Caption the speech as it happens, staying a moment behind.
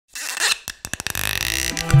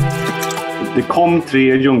Det kom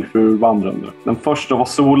 3 jungfrur vandrande. Den första var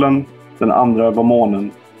solen, den andra var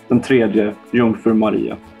månen, den tredje jungfru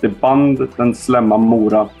Maria. Det band den slemma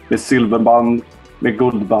mora med silverband, med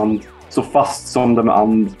guldband, så fast som den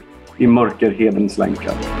and i mörkerhedens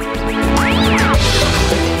länkar.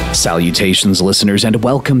 Salutations, listeners, and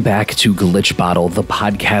welcome back to Glitch Bottle, the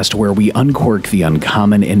podcast where we uncork the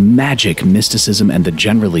uncommon in magic, mysticism, and the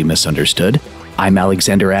generally misunderstood. I'm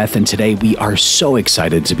Alexander Eth, and today we are so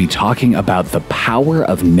excited to be talking about the power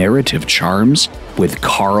of narrative charms with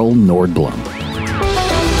Carl Nordblom.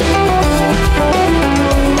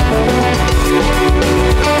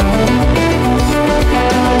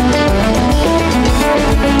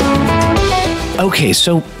 Okay,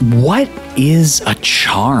 so what is a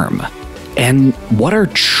charm? And what are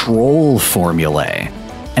troll formulae?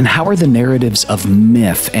 And how are the narratives of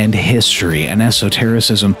myth and history and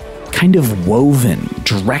esotericism kind of woven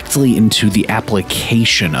directly into the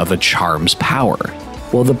application of a charm's power?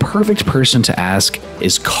 Well, the perfect person to ask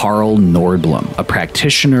is Carl Nordblom, a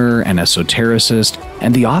practitioner, an esotericist,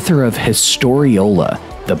 and the author of Historiola,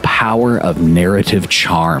 The Power of Narrative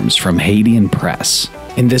Charms from Hadean Press.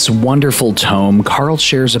 In this wonderful tome, Carl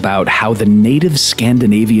shares about how the native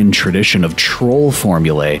Scandinavian tradition of troll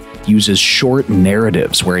formulae uses short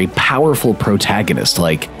narratives where a powerful protagonist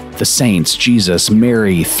like the saints, Jesus,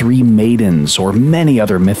 Mary, 3 maidens, or many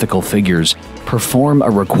other mythical figures perform a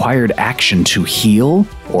required action to heal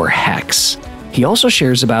or hex. He also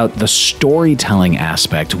shares about the storytelling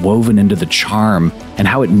aspect woven into the charm and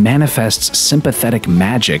how it manifests sympathetic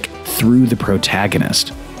magic through the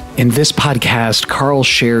protagonist. In this podcast, Carl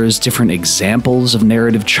shares different examples of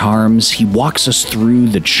narrative charms. He walks us through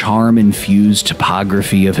the charm-infused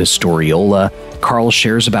topography of Historiola. Carl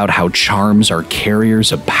shares about how charms are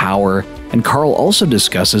carriers of power. And Carl also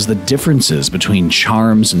discusses the differences between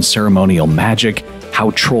charms and ceremonial magic,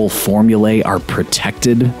 how troll formulae are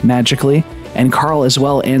protected magically. And Carl as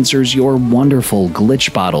well answers your wonderful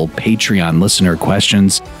Glitch Bottle Patreon listener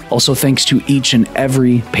questions. Also, thanks to each and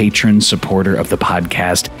every patron supporter of the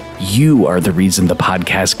podcast. You are the reason the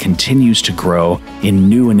podcast continues to grow in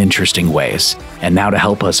new and interesting ways. And now to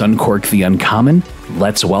help us uncork the uncommon,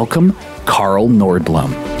 let's welcome Carl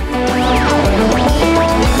Nordblom.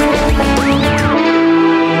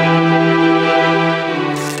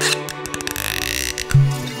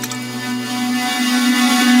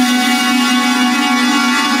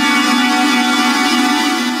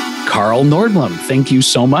 Carl Nordblom, thank you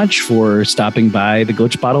so much for stopping by the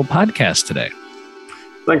Glitch Bottle podcast today.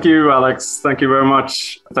 Thank you, Alex. Thank you very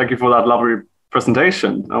much. Thank you for that lovely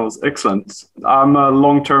presentation. That was excellent. I'm a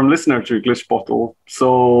long-term listener to Glitch Bottle,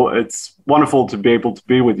 so it's wonderful to be able to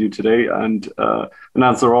be with you today and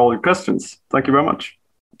answer all your questions. Thank you very much.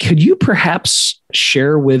 Could you perhaps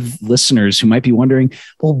share with listeners who might be wondering,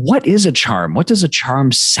 well, what is a charm? What does a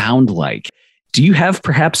charm sound like? Do you have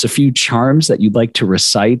perhaps a few charms that you'd like to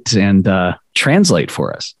recite and translate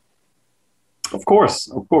for us? Of course.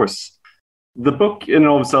 The book in and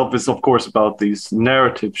of itself is, of course, about these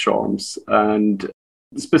narrative charms. And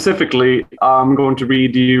specifically, I'm going to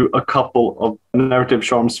read you a couple of narrative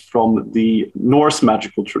charms from the Norse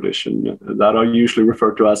magical tradition that are usually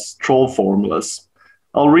referred to as troll formulas.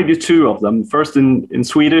 I'll read you 2 of them, first in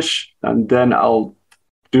Swedish, and then I'll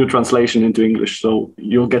do a translation into English, so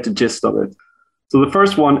you'll get the gist of it. So the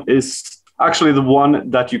first one is actually the one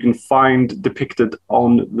that you can find depicted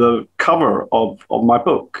on the cover of my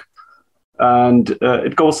book. And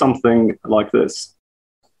it goes something like this.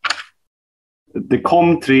 Det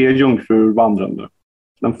kom 3 jungfrur vandrande.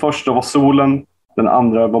 Den första var solen, den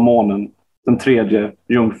andra var månen, den tredje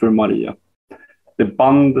jungfru Maria. Det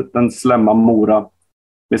band den slemma mora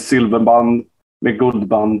med silverband, med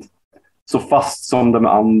guldband, så fast som den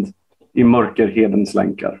and i mörkerhedens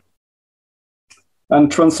länkar. And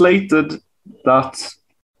translated, that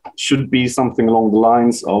should be something along the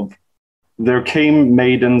lines of, there came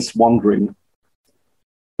maidens wandering.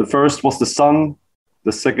 The first was the sun,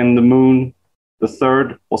 the second the moon, the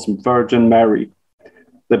third was Virgin Mary.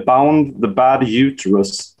 They bound the bad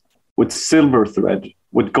uterus with silver thread,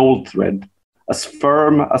 with gold thread, as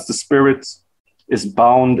firm as the spirit is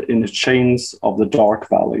bound in the chains of the dark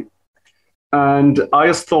valley. And I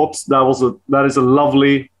just thought that is a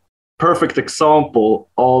lovely, perfect example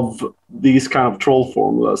of these kind of troll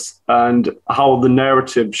formulas and how the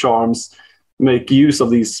narrative charms make use of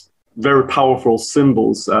these very powerful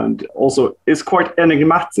symbols, and also it's quite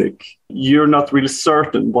enigmatic. You're not really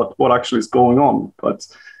certain what actually is going on, but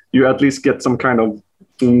you at least get some kind of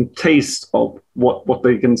taste of what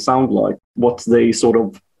they can sound like, what they sort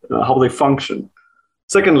of, how they function.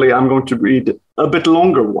 Secondly, I'm going to read a bit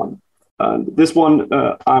longer one. And this one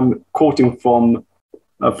I'm quoting from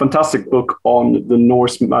a fantastic book on the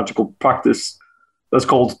Norse magical practice that's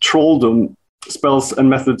called Trolldom, Spells and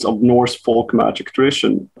Methods of Norse Folk Magic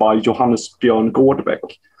Tradition by Johannes Björn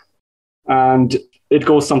Gårdbäck. And it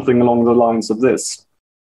goes something along the lines of this.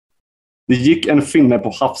 Det gick en finne på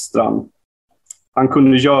havsstrand. Han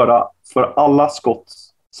kunde göra för alla skott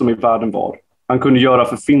som i världen var. Han kunde göra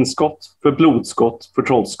för finskott, för blodskott, för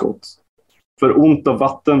trollskott. För ont av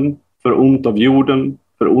vatten, för ont av jorden,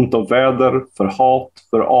 för ont av väder, för hat,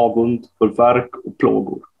 för avund, för verk och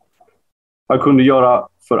plågor. Han kunde göra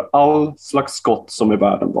för all slags skott som i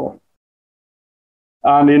världen var.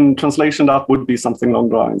 And in translation that would be something along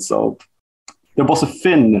the lines of, there was a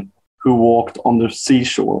Finn who walked on the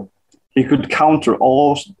seashore. He could counter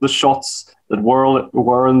all the shots that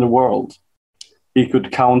were in the world. He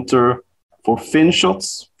could counter for fin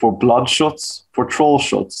shots, for blood shots, for troll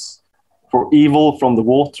shots, for evil from the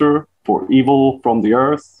water, for evil from the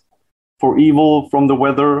earth, for evil from the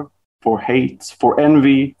weather, for hate, for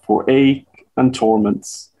envy, for ache and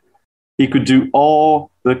torments. He could do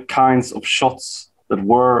all the kinds of shots that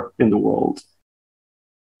were in the world.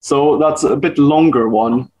 So that's a bit longer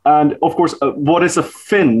one. And of course, what is a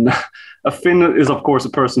Finn? A Finn is, of course, a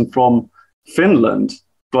person from Finland,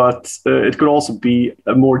 but it could also be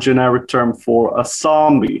a more generic term for a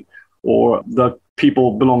Sami, or the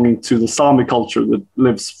people belonging to the Sami culture that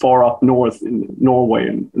lives far up north in Norway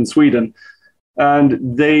and in Sweden.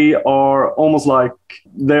 And they are almost like,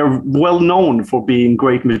 they're well known for being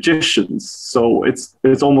great magicians. So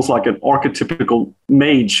it's almost like an archetypical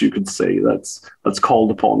mage, you could say, that's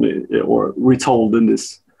called upon or retold in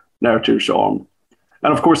this narrative charm.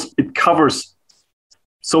 And of course, it covers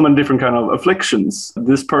so many different kind of afflictions.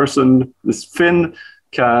 This person, this Finn,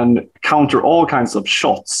 can counter all kinds of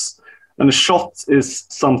shots. And a shot is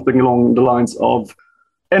something along the lines of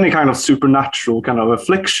any kind of supernatural kind of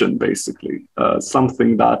affliction, basically.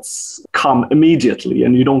 Something that's come immediately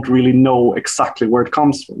and you don't really know exactly where it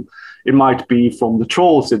comes from. It might be from the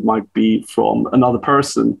trolls, it might be from another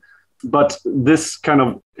person. But this kind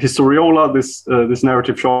of historiola, this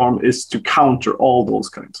narrative charm, is to counter all those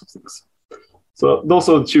kinds of things. So those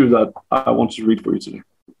are the two that I want to read for you today.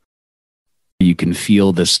 You can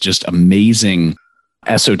feel this just amazing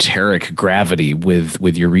esoteric gravity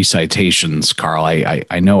with your recitations, Carl.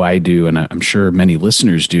 I know I do, and I'm sure many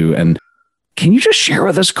listeners do. And can you just share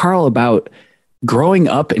with us, Carl, about growing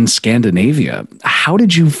up in Scandinavia? How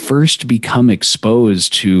did you first become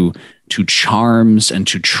exposed to charms and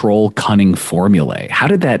to troll cunning formulae? How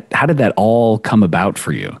did that all come about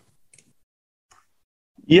for you?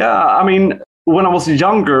 Yeah, I mean, when I was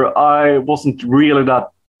younger, I wasn't really that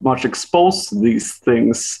much exposed to these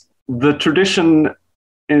things. The tradition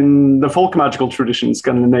in the folk magical tradition in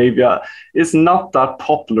Scandinavia is not that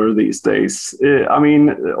popular these days. I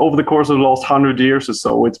mean, over the course of the last 100 years or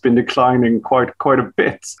so, it's been declining quite a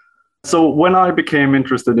bit. So when I became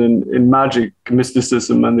interested in magic,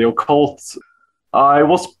 mysticism, and the occult, I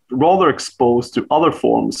was rather exposed to other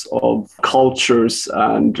forms of cultures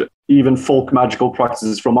and even folk magical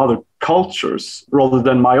practices from other cultures rather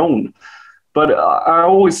than my own. But I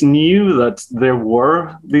always knew that there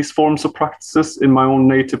were these forms of practices in my own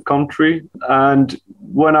native country. And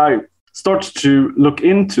when I started to look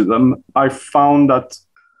into them, I found that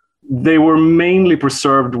they were mainly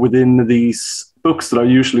preserved within these books that I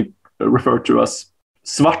usually refer to as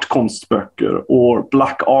svartkonstböcker or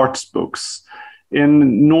black arts books.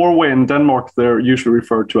 In Norway and Denmark, they're usually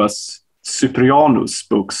referred to as Cyprianus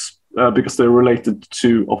books because they're related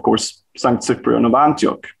to, of course, Saint Cyprian of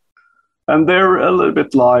Antioch. And they're a little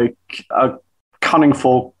bit like cunning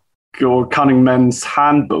folk or cunning men's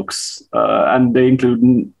handbooks. And they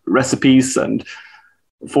include recipes and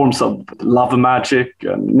forms of love magic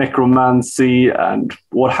and necromancy and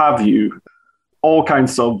what have you. All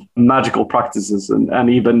kinds of magical practices and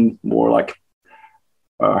even more like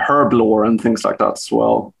herb lore and things like that as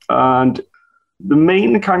well. And the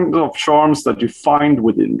main kind of charms that you find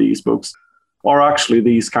within these books are actually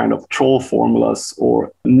these kind of troll formulas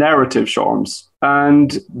or narrative charms.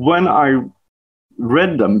 And when I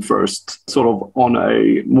read them first, sort of on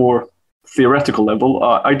a more theoretical level,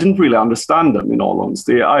 I didn't really understand them, in all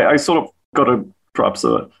honesty. I sort of got perhaps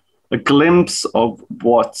a glimpse of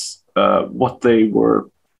what they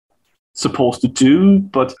were supposed to do,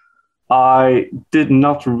 but I did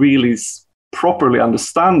not really properly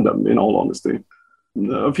understand them, in all honesty.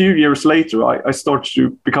 A few years later, I started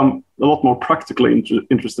to become a lot more practically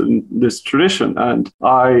interested in this tradition, and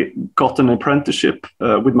I got an apprenticeship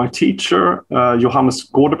with my teacher, Johannes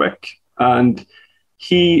Gårdbäck, and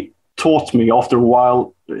he taught me after a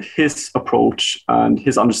while his approach and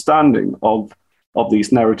his understanding of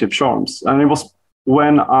these narrative charms. And it was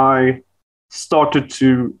when I started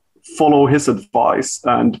to follow his advice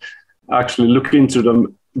and actually look into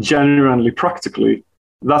them genuinely practically,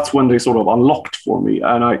 that's when they sort of unlocked for me,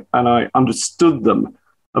 and I understood them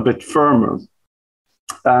a bit firmer.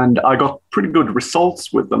 And I got pretty good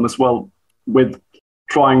results with them as well, with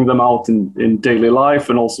trying them out in daily life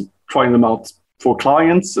and also trying them out for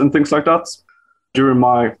clients and things like that during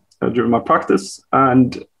my practice.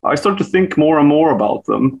 And I started to think more and more about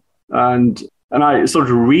them, and I started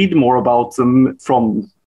to read more about them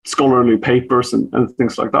from scholarly papers and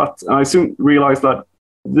things like that. And I soon realized that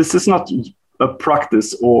this is not a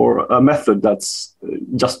practice or a method that's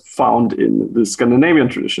just found in the Scandinavian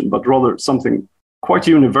tradition, but rather something quite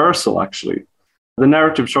universal, actually. The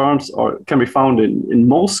narrative charms can be found in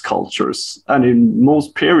most cultures and in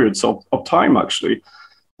most periods of time, actually.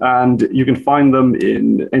 And you can find them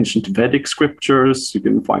in ancient Vedic scriptures, you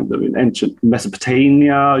can find them in ancient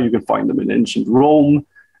Mesopotamia, you can find them in ancient Rome,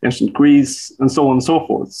 ancient Greece, and so on and so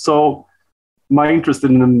forth. So my interest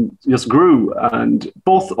in them just grew, and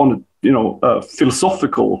both on a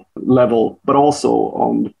philosophical level, but also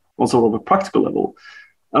on sort of a practical level.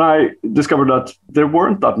 And I discovered that there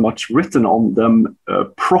weren't that much written on them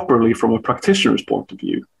properly from a practitioner's point of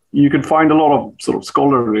view. You can find a lot of sort of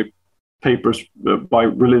scholarly papers by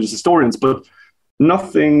religious historians, but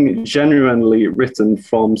nothing genuinely written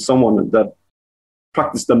from someone that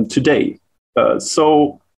practiced them today.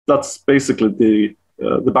 So that's basically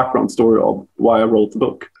the background story of why I wrote the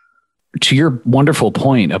book. To your wonderful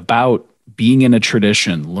point about being in a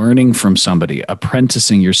tradition, learning from somebody,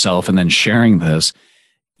 apprenticing yourself, and then sharing this,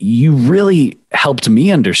 you really helped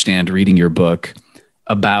me understand, reading your book,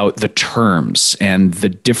 about the terms and the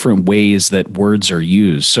different ways that words are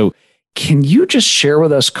used. So can you just share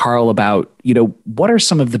with us, Carl, about, what are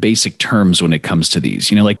some of the basic terms when it comes to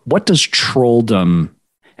these? Like, what does trolldom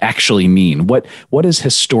actually mean? What is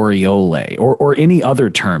historiola, or any other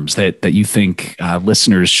terms that you think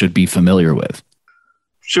listeners should be familiar with?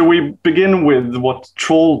 Should we begin with what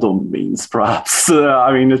trolldom means, perhaps?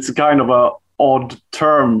 It's a kind of a odd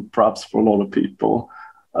term, perhaps, for a lot of people.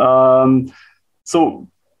 So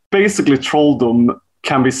basically, trolldom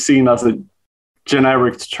can be seen as a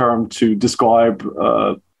generic term to describe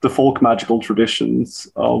the folk magical traditions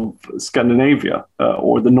of Scandinavia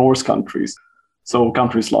or the Norse countries. So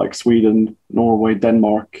countries like Sweden, Norway,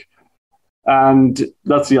 Denmark. And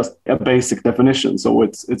that's just a basic definition. So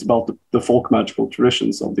it's about the folk magical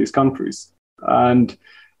traditions of these countries. And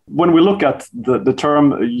when we look at the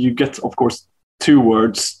term, you get, of course, two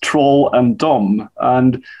words, troll and dom.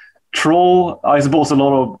 And troll, I suppose a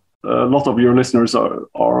lot of your listeners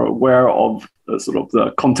are aware of sort of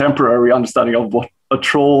the contemporary understanding of what a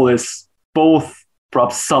troll is, both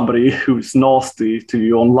perhaps somebody who's nasty to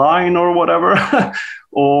you online or whatever,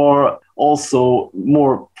 or also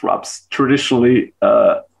more perhaps traditionally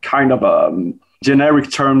kind of a generic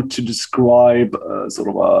term to describe sort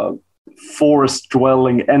of a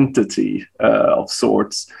forest-dwelling entity of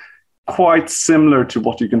sorts, quite similar to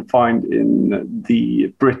what you can find in the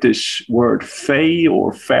British word fae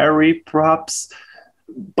or fairy, perhaps.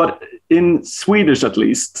 But in Swedish, at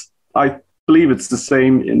least, I believe it's the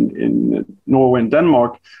same in Norway and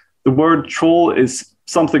Denmark. The word troll is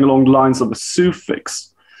something along the lines of a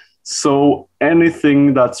suffix. So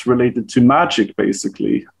anything that's related to magic,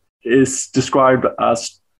 basically, is described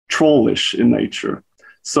as trollish in nature.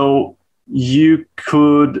 So you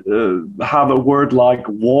could have a word like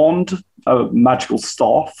wand, a magical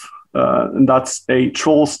staff, and that's a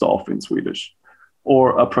troll staff in Swedish.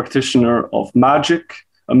 Or a practitioner of magic,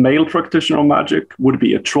 a male practitioner of magic would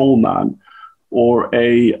be a troll man, or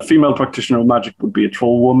a female practitioner of magic would be a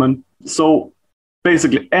troll woman. So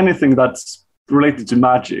basically anything that's related to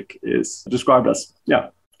magic is described as,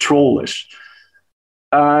 trollish.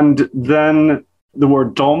 And then the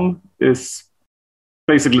word dom is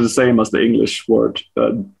basically the same as the English word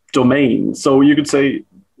domain. So you could say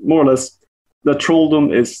more or less that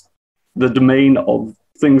trolldom is the domain of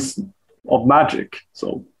things of magic.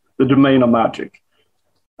 So the domain of magic.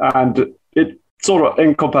 And it sort of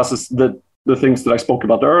encompasses the things that I spoke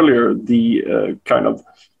about earlier, the kind of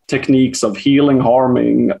techniques of healing,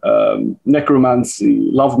 harming, necromancy,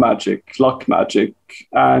 love magic, luck magic.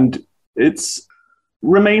 And it's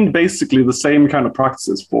remained basically the same kind of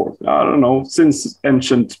practices for, since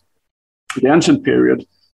the ancient period,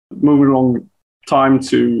 moving along time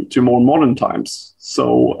to more modern times.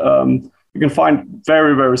 So you can find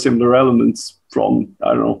very, very similar elements from,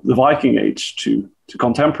 the Viking Age to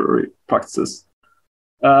contemporary practices.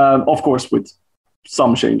 Of course, with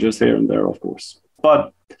some changes here and there, of course.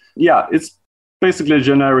 But yeah, it's basically a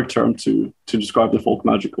generic term to describe the folk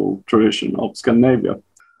magical tradition of Scandinavia.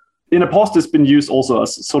 In the past, it's been used also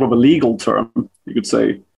as sort of a legal term, you could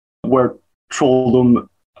say, where trolldom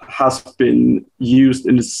has been used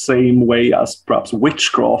in the same way as perhaps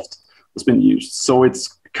witchcraft has been used. So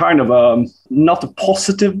it's kind of not a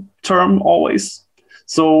positive term always.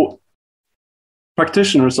 So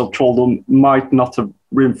practitioners of trolldom might not have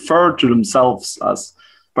referred to themselves as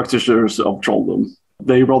practitioners of trolldom.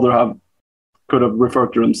 They rather could have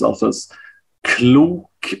referred to themselves as klok,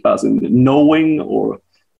 as in knowing, or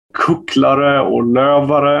kuklare or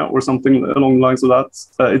lövare or something along the lines of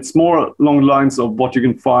that. It's more along the lines of what you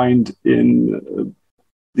can find in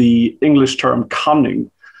the English term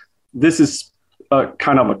cunning. This is a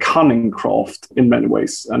kind of a cunning craft in many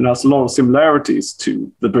ways, and has a lot of similarities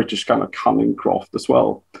to the British kind of cunning craft as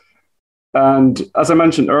well. And as I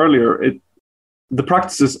mentioned earlier, the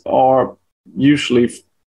practices are usually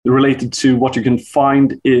related to what you can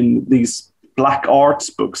find in these black arts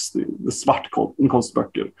books, the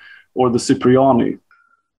Svartkonstböcker or the Cipriani.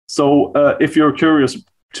 So if you're curious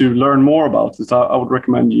to learn more about this, I would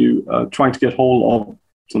recommend you trying to get hold of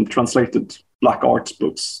some translated black arts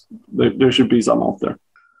books. There should be some out there.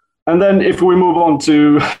 And then if we move on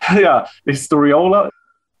to Historiola,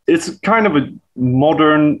 it's kind of a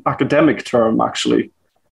modern academic term, actually.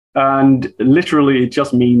 And literally, it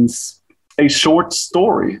just means a short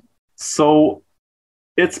story. So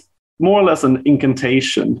it's more or less an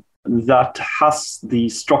incantation that has the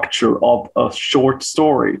structure of a short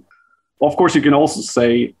story. Of course, you can also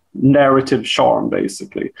say narrative charm,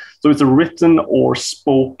 basically. So it's a written or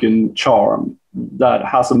spoken charm that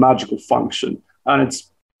has a magical function, and it's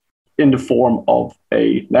in the form of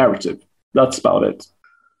a narrative. That's about it.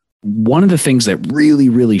 One of the things that really,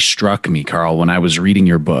 really struck me, Carl, when I was reading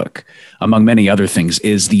your book, among many other things,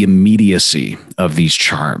 is the immediacy of these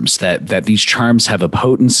charms, that these charms have a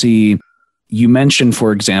potency. You mentioned,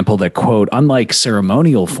 for example, that, quote, unlike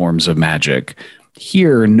ceremonial forms of magic,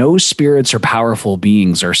 here, no spirits or powerful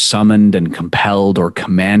beings are summoned and compelled or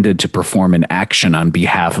commanded to perform an action on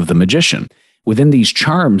behalf of the magician. Within these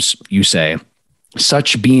charms, you say,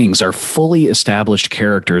 such beings are fully established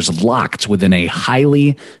characters locked within a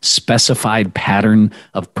highly specified pattern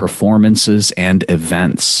of performances and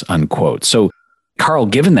events, unquote. So, Carl,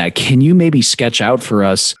 given that, can you maybe sketch out for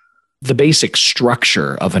us the basic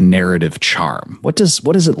structure of a narrative charm? What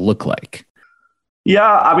does it look like?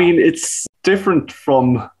 Yeah, I mean, it's different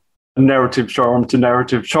from narrative charm to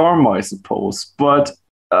narrative charm, I suppose. But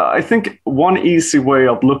I think one easy way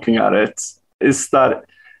of looking at it is that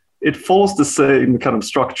it follows the same kind of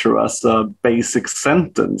structure as a basic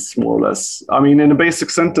sentence, more or less. I mean, in a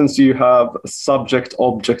basic sentence, you have a subject,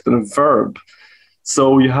 object, and a verb.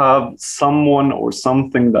 So you have someone or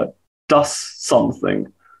something that does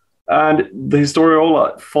something. And the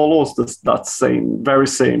Historiola follows that very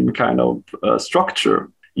same kind of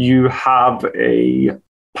structure. You have a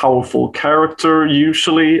powerful character,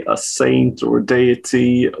 usually a saint or a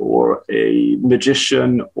deity or a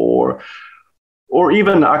magician or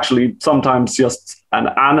even actually sometimes just an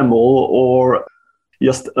animal or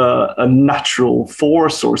just a natural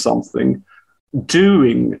force or something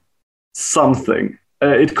doing something.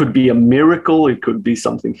 It could be a miracle, it could be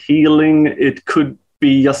something healing, it could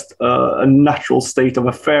be just a natural state of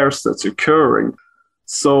affairs that's occurring.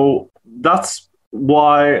 So that's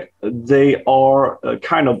why they are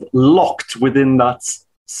kind of locked within that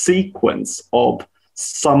sequence of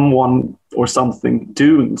someone or something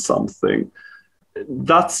doing something.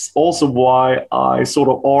 That's also why I sort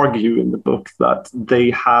of argue in the book that they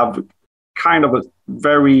have kind of a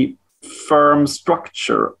very firm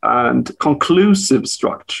structure and conclusive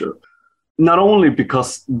structure, not only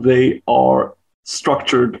because they are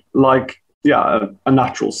structured like a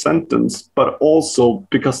natural sentence, but also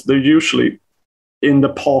because they're usually in the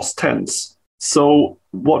past tense. So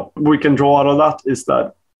what we can draw out of that is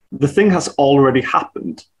that the thing has already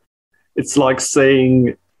happened. It's like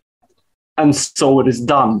saying, and so it is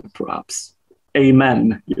done, perhaps.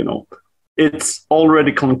 Amen, It's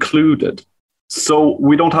already concluded. So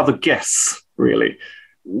we don't have to guess, really.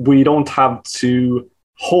 We don't have to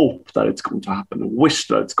hope that it's going to happen, wish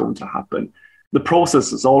that it's going to happen. The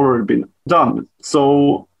process has already been done.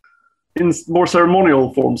 So in more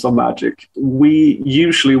ceremonial forms of magic, we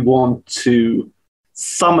usually want to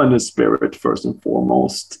summon a spirit first and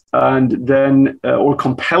foremost, and then or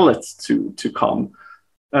compel it to come,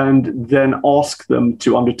 and then ask them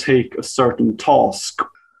to undertake a certain task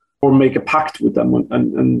or make a pact with them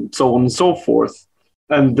and so on and so forth.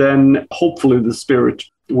 And then hopefully the spirit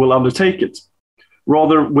will undertake it.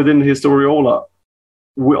 Rather, within Historiola,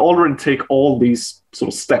 we already take all these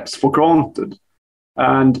sort of steps for granted,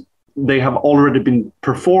 and they have already been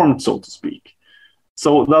performed, so to speak.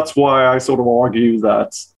 So that's why I sort of argue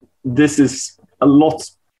that this is a lot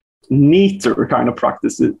neater kind of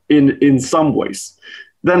practice in some ways.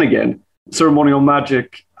 Then again, ceremonial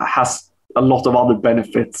magic has a lot of other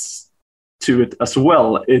benefits to it as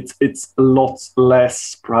well. It's a lot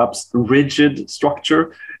less perhaps rigid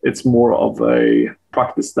structure. It's more of a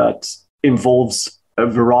practice that involves a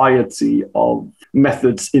variety of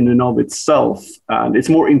methods in and of itself, and it's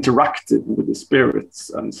more interactive with the spirits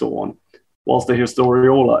and so on. Whilst the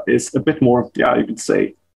Historiola is a bit more, you could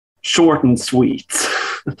say, short and sweet.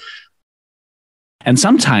 And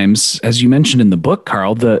sometimes, as you mentioned in the book,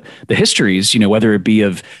 Carl, the histories, whether it be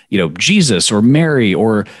of, Jesus or Mary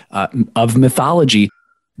or of mythology,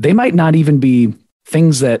 they might not even be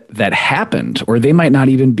things that happened, or they might not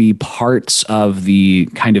even be parts of the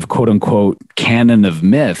kind of quote unquote canon of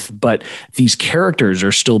myth, but these characters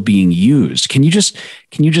are still being used. Can you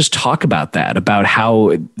just talk about that, about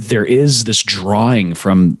how there is this drawing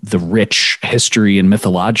from the rich history and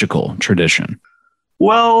mythological tradition?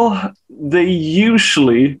 Well, they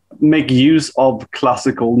usually make use of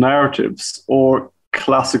classical narratives or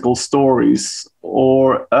classical stories,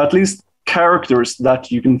 or at least characters that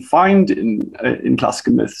you can find in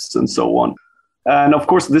classical myths and so on. And of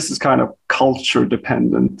course, this is kind of culture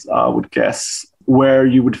dependent, I would guess, where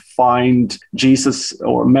you would find Jesus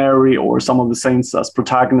or Mary or some of the saints as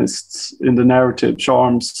protagonists in the narrative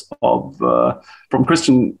charms of from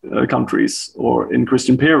Christian countries or in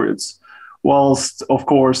Christian periods. Whilst, of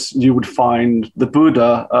course, you would find the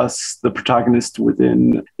Buddha as the protagonist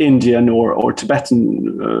within Indian or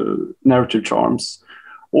Tibetan narrative charms.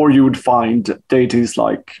 Or you would find deities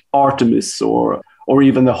like Artemis or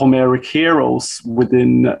even the Homeric heroes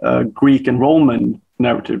within Greek and Roman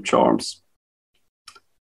narrative charms.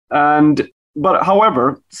 But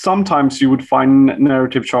however, sometimes you would find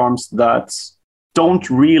narrative charms that don't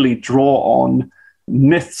really draw on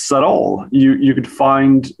myths at all. You could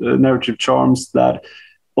find narrative charms that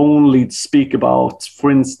only speak about, for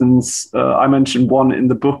instance, I mentioned one in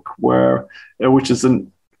the book which is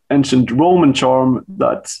an ancient Roman charm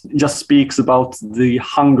that just speaks about the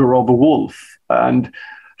hunger of a wolf, and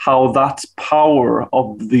how that power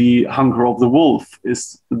of the hunger of the wolf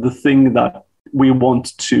is the thing that we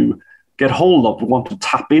want to get hold of, we want to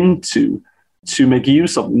tap into to make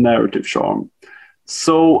use of the narrative charm.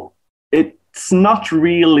 So it's not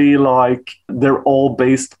really like they're all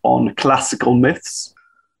based on classical myths.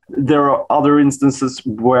 There are other instances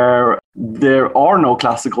where there are no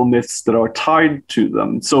classical myths that are tied to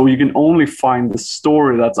them. So you can only find the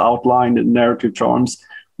story that's outlined in narrative charms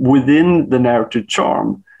within the narrative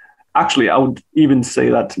charm. Actually, I would even say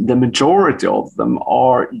that the majority of them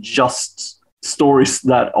are just stories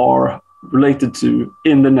that are related to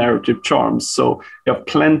in the narrative charms. So you have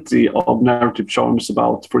plenty of narrative charms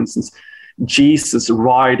about, for instance, Jesus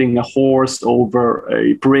riding a horse over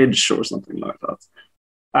a bridge or something like that.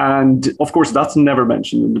 And of course, that's never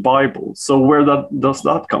mentioned in the Bible. So where does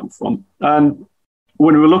that come from? And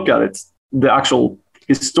when we look at it, the actual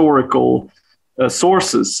historical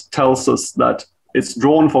sources tells us that it's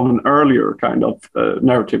drawn from an earlier kind of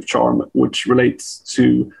narrative charm, which relates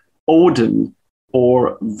to Odin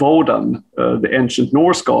or Wodan, the ancient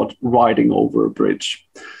Norse god, riding over a bridge.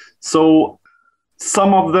 So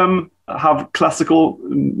some of them have classical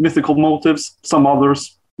mythical motives, some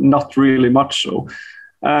others not really much so.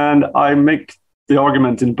 And I make the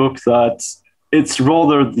argument in the book that it's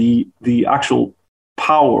rather the actual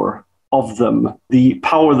power of them, the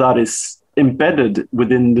power that is embedded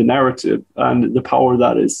within the narrative, and the power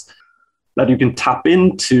that you can tap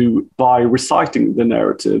into by reciting the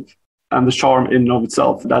narrative, and the charm in and of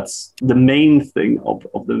itself. That's the main thing of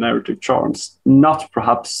the narrative charms, not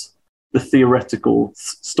perhaps the theoretical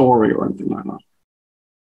story or anything like that.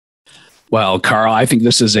 Well, Carl, I think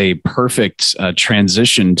this is a perfect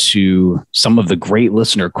transition to some of the great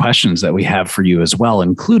listener questions that we have for you as well,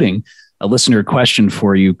 including a listener question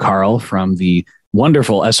for you, Carl, from the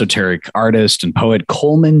wonderful esoteric artist and poet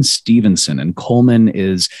Coleman Stevenson. And Coleman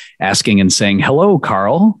is asking and saying, hello,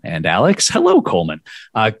 Carl and Alex. Hello, Coleman.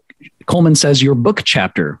 Coleman says, your book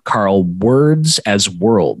chapter, Carl, Words as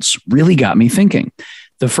Worlds, really got me thinking.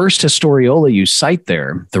 The first Historiola you cite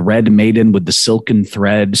there, the Red Maiden with the silken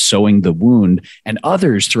thread sewing the wound, and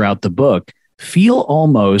others throughout the book feel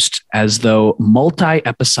almost as though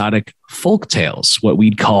multi-episodic folk tales, what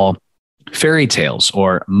we'd call fairy tales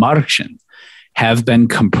or Märchen. have been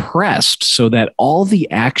compressed so that all the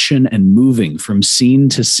action and moving from scene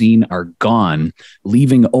to scene are gone,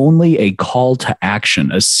 leaving only a call to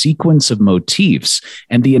action, a sequence of motifs,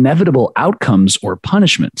 and the inevitable outcomes or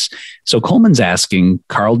punishments. So Coleman's asking,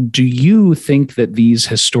 Carl, do you think that these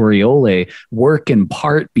historiolae work in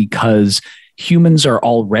part because humans are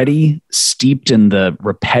already steeped in the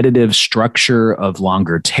repetitive structure of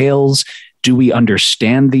longer tales? Do we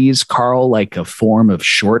understand these, Carl, like a form of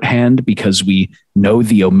shorthand because we know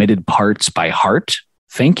the omitted parts by heart?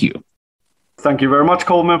 Thank you. Thank you very much,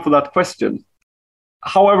 Coleman, for that question.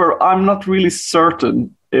 However, I'm not really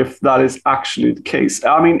certain if that is actually the case.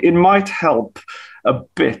 I mean, it might help a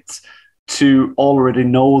bit to already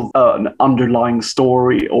know an underlying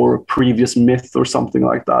story or a previous myth or something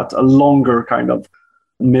like that, a longer kind of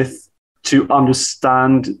myth to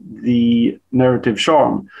understand the narrative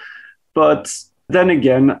charm. But then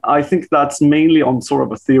again, I think that's mainly on sort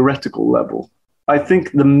of a theoretical level. I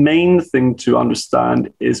think the main thing to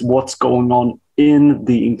understand is what's going on in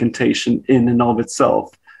the incantation in and of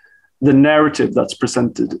itself, the narrative that's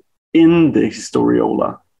presented in the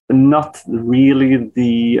Historiola, and not really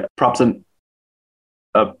the perhaps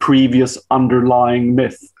a previous underlying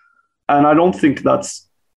myth. And I don't think that's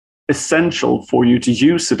essential for you to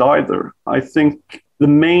use it either. I think the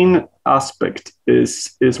main aspect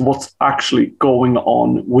is what's actually going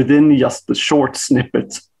on within just the short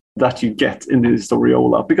snippet that you get in the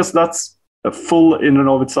Historiola, because that's a full in and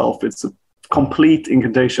of itself. It's a complete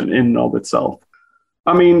incantation in and of itself.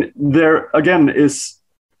 I mean, there again is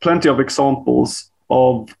plenty of examples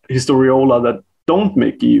of Historiola that don't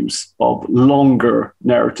make use of longer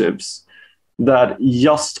narratives, that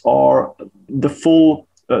just are the full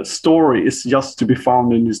story is just to be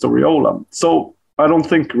found in Historiola. So I don't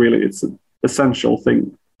think really it's an essential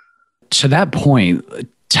thing. To that point,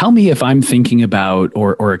 tell me if I'm thinking about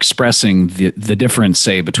or expressing the difference,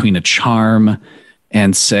 say, between a charm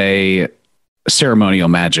and, say, ceremonial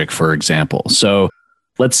magic, for example. So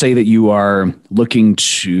let's say that you are looking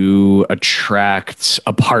to attract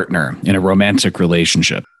a partner in a romantic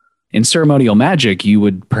relationship. In ceremonial magic, you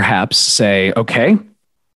would perhaps say, okay,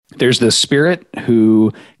 there's this spirit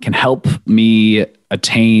who can help me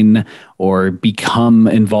attain or become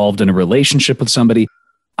involved in a relationship with somebody.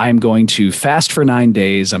 I'm going to fast for 9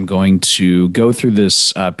 days. I'm going to go through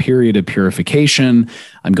this period of purification.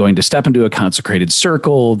 I'm going to step into a consecrated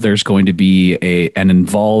circle. There's going to be an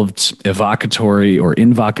involved evocatory or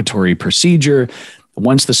invocatory procedure.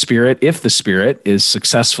 Once the spirit, if the spirit is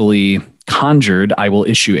successfully conjured, I will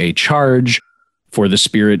issue a charge for the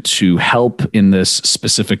spirit to help in this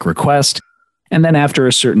specific request. And then after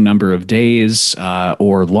a certain number of days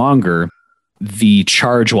or longer, the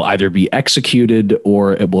charge will either be executed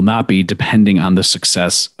or it will not be, depending on the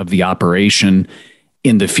success of the operation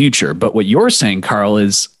in the future. But what you're saying, Carl,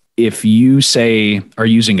 is if you say are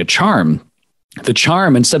using a charm, the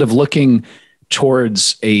charm, instead of looking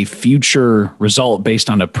towards a future result based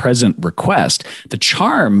on a present request, the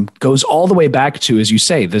charm goes all the way back to, as you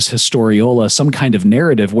say, this Historiola, some kind of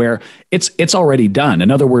narrative where it's already done.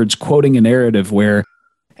 In other words, quoting a narrative where,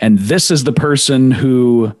 and this is the person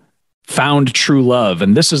who found true love,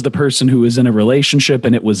 and this is the person who is in a relationship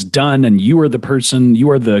and it was done, and you are the person, you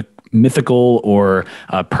are the mythical or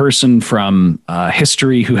person from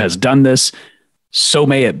history who has done this. So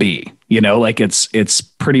may it be, like it's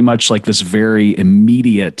pretty much like this very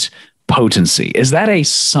immediate potency. Is that a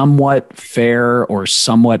somewhat fair or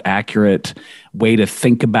somewhat accurate way to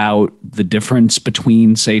think about the difference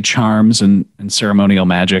between, say, charms and ceremonial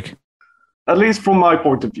magic? At least from my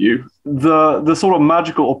point of view, the sort of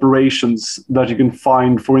magical operations that you can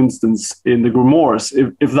find, for instance, in the grimoires,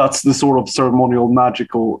 if that's the sort of ceremonial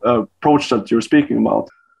magical approach that you're speaking about,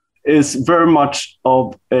 is very much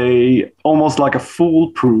of almost like a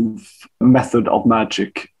foolproof method of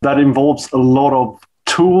magic that involves a lot of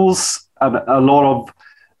tools and a lot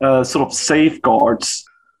of sort of safeguards.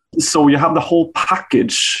 So you have the whole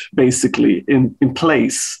package basically in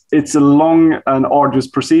place. It's a long and arduous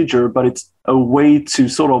procedure, but it's a way to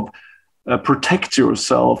sort of protect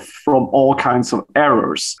yourself from all kinds of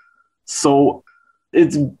errors. So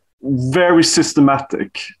it's very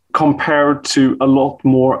systematic compared to a lot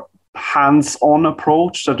more hands-on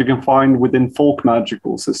approach that you can find within folk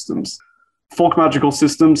magical systems. Folk magical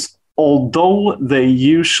systems, although they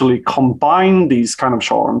usually combine these kind of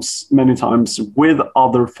charms many times with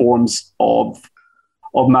other forms of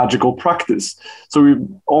magical practice. So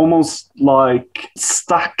you almost like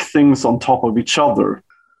stack things on top of each other.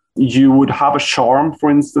 You would have a charm, for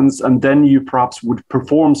instance, and then you perhaps would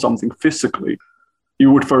perform something physically.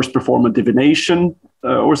 You would first perform a divination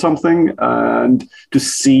or something, and to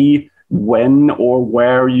see when or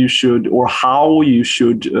where you should or how you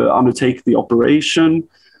should undertake the operation.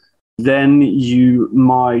 Then you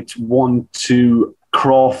might want to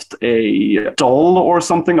craft a doll or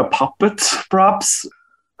something, a puppet perhaps.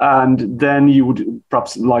 And then you would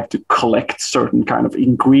perhaps like to collect certain kind of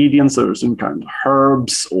ingredients or some kind of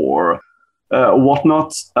herbs or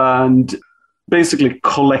whatnot, and basically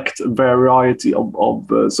collect a variety of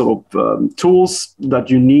tools that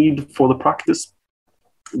you need for the practice.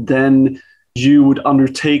 Then you would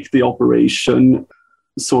undertake the operation,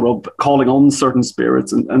 sort of calling on certain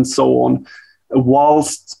spirits and so on,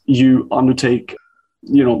 whilst you undertake,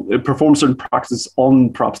 perform certain practice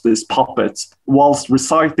on perhaps this puppet whilst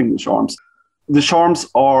reciting the charms. The charms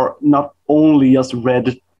are not only just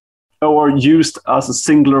read or used as a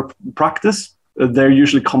singular practice, they're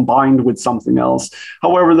usually combined with something else.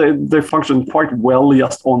 However, they function quite well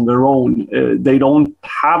just on their own. They don't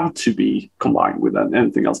have to be combined with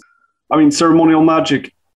anything else. I mean, ceremonial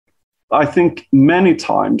magic, I think many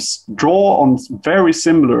times draw on very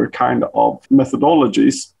similar kind of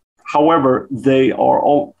methodologies. However, they are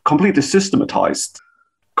all completely systematized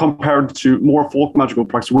compared to more folk magical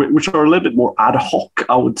practices, which are a little bit more ad hoc,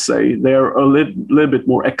 I would say. They're a little bit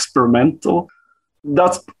more experimental.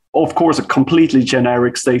 That's, of course, a completely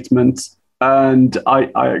generic statement. And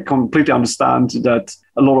I completely understand that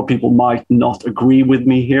a lot of people might not agree with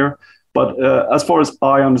me here. But as far as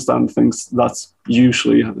I understand things, that's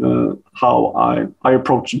usually how I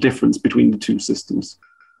approach the difference between the two systems.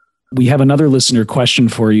 We have another listener question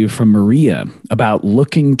for you from Maria about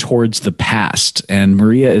looking towards the past. And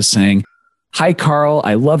Maria is saying, "Hi, Carl.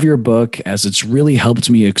 I love your book as it's really helped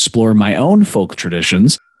me explore my own folk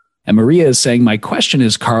traditions." And Maria is saying, "My question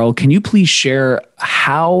is, Carl, can you please share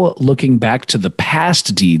how looking back to the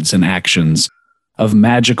past deeds and actions of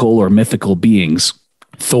magical or mythical beings,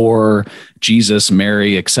 Thor, Jesus,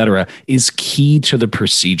 Mary, etc., is key to the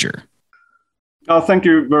procedure?" Thank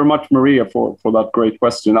you very much, Maria, for that great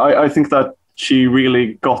question. I think that she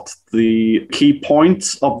really got the key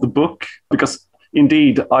points of the book, because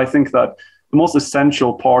indeed, I think that the most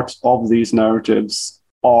essential part of these narratives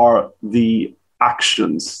are the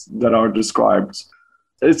actions that are described.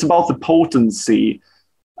 It's about the potency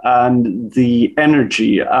and the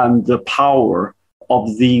energy and the power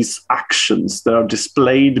of these actions that are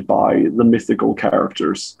displayed by the mythical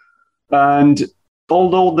characters. And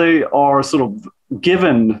although they are sort of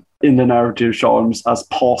given in the narrative charms as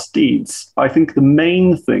past deeds, I think the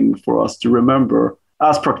main thing for us to remember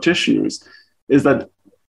as practitioners is that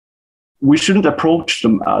we shouldn't approach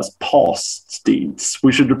them as past deeds.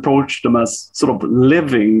 We should approach them as sort of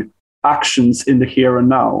living actions in the here and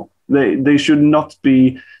now. They should not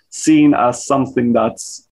be seen as something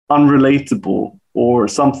that's unrelatable or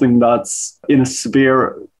something that's in a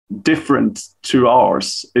sphere different to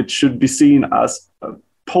ours. It should be seen as a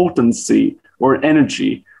potency or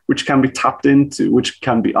energy which can be tapped into, which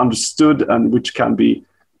can be understood, and which can be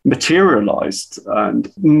materialized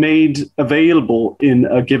and made available in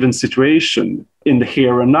a given situation in the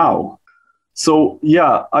here and now. So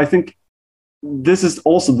yeah, I think this is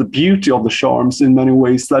also the beauty of the charms in many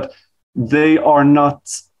ways, that they are not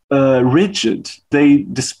rigid. They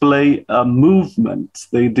display a movement.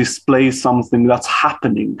 They display something that's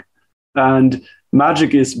happening. And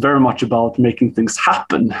magic is very much about making things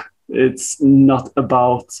happen. It's not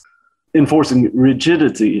about enforcing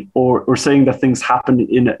rigidity or saying that things happen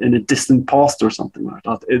in a distant past or something like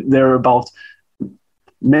that. They're about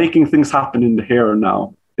making things happen in the here and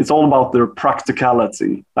now. It's all about their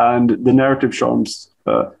practicality. And the narrative charms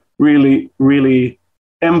really, really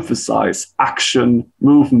emphasize action,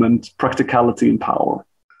 movement, practicality, and power.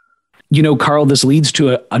 You know, Carl, this leads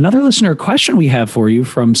to another listener question we have for you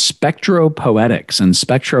from Spectropoetics. And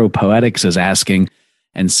Spectropoetics is asking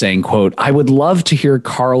and saying, quote, "I would love to hear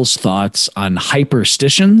Carl's thoughts on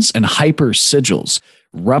hyperstitions and hypersigils,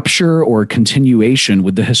 rupture or continuation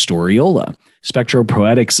with the Historiola."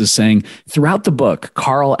 Spectropoetics is saying, "Throughout the book,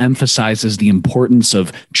 Carl emphasizes the importance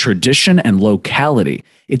of tradition and locality.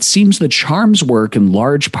 It seems the charms work in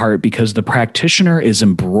large part because the practitioner is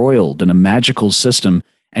embroiled in a magical system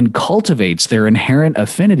and cultivates their inherent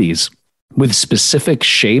affinities with specific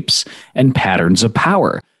shapes and patterns of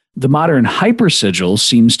power. The modern hypersigil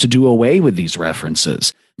seems to do away with these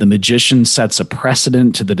references. The magician sets a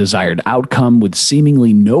precedent to the desired outcome with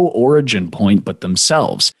seemingly no origin point but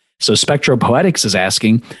themselves." So Spectropoetics is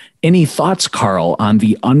asking, any thoughts, Carl, on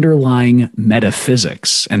the underlying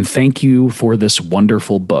metaphysics? And thank you for this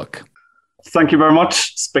wonderful book. Thank you very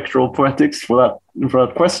much, Spectropoetics, for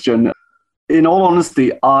that question. in all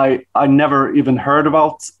honesty, I never even heard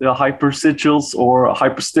about hypersigils or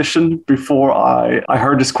hyperstition before I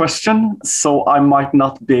heard this question. So I might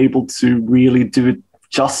not be able to really do it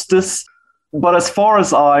justice. But as far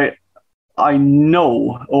as I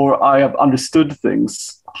know, or I have understood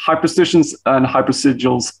things, hyperstitions and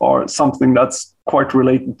hypersigils are something that's quite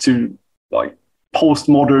related to like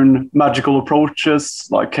postmodern magical approaches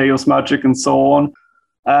like chaos magic and so on.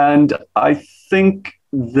 And I think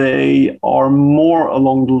they are more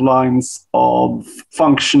along the lines of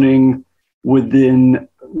functioning within,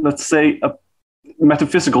 let's say, a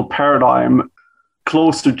metaphysical paradigm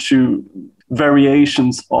closer to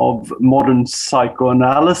variations of modern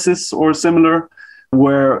psychoanalysis or similar,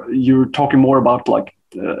 where you're talking more about like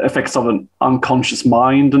effects of an unconscious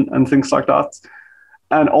mind and things like that.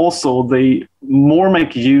 And also they more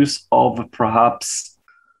make use of perhaps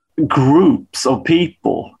groups of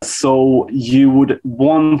people. So you would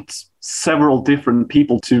want several different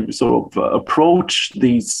people to sort of approach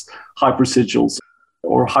these hypersigils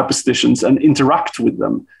or hyperstitions and interact with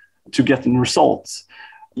them to get in results.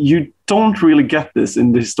 You don't really get this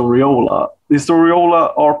in the Historiola. The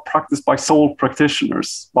Historiola are practiced by sole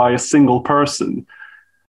practitioners, by a single person.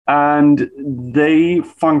 And they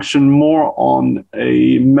function more on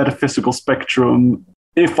a metaphysical spectrum.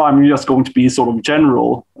 If I'm just going to be sort of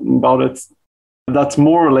general about it, that's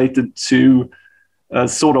more related to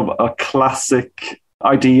sort of a classic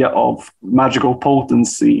idea of magical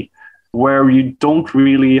potency, where you don't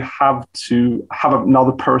really have to have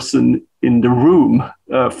another person in the room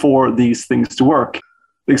for these things to work.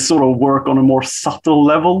 They sort of work on a more subtle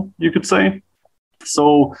level, you could say.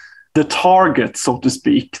 So the target, so to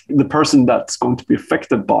speak, the person that's going to be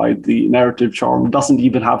affected by the narrative charm doesn't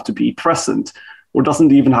even have to be present or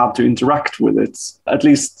doesn't even have to interact with it, at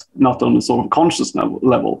least not on a sort of conscious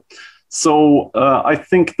level. So I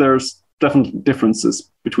think there's definitely differences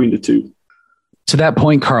between the two. To that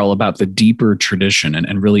point, Carl, about the deeper tradition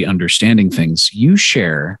and really understanding things, you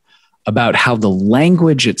share about how the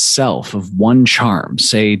language itself of one charm,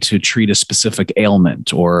 say to treat a specific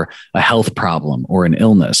ailment or a health problem or an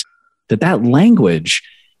illness, that language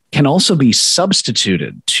can also be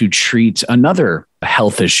substituted to treat another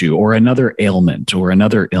health issue or another ailment or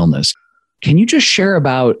another illness. Can you just share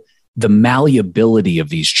about the malleability of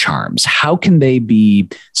these charms? How can they be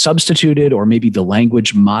substituted, or maybe the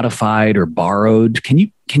language modified or borrowed? Can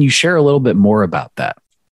you share a little bit more about that?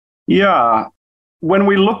 Yeah. When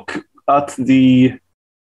we look at the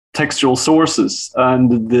textual sources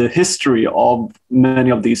and the history of many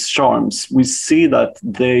of these charms, we see that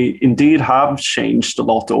they indeed have changed a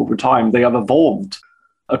lot over time. They have evolved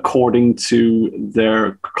according to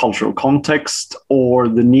their cultural context or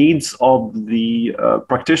the needs of the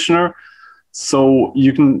practitioner. So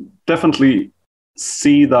you can definitely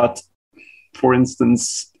see that, for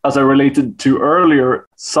instance, as I related to earlier,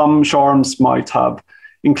 some charms might have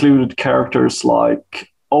included characters like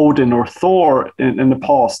Odin or Thor in the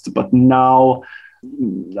past, but now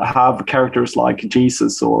have characters like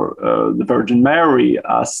Jesus or the Virgin Mary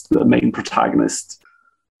as the main protagonist.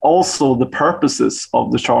 Also, the purposes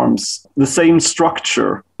of the charms, the same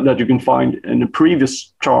structure that you can find in a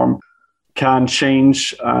previous charm, can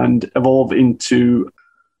change and evolve into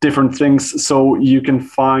different things. So you can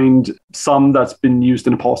find some that's been used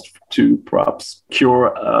in the past to perhaps cure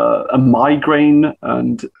a migraine,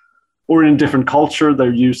 or in a different culture,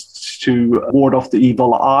 they're used to ward off the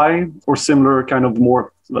evil eye or similar kind of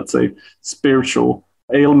more, let's say, spiritual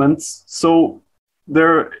ailments. So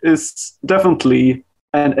there is definitely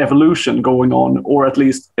an evolution going on, or at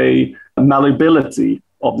least a malleability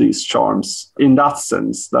of these charms, in that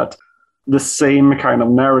sense that the same kind of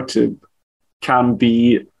narrative can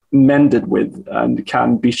be mended with and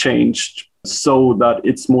can be changed so that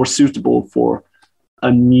it's more suitable for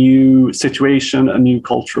a new situation, a new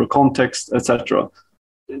cultural context, etc.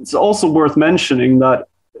 It's also worth mentioning that,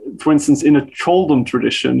 for instance, in a Trolldom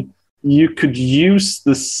tradition, you could use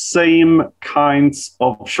the same kinds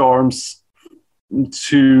of charms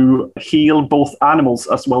to heal both animals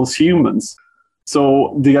as well as humans.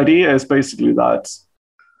 So the idea is basically that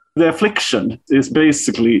the affliction is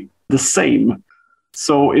basically the same.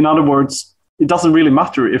 So in other words, it doesn't really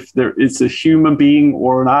matter if there is a human being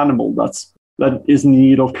or an animal that is in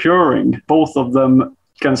need of curing. Both of them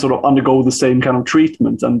can sort of undergo the same kind of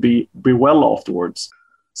treatment and be well afterwards.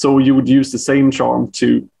 So you would use the same charm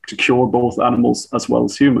to cure both animals as well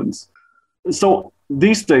as humans. So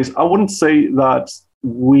these days, I wouldn't say that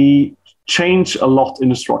we change a lot in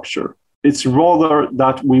the structure. It's rather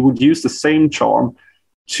that we would use the same charm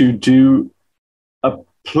to do a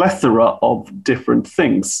plethora of different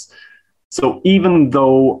things. So even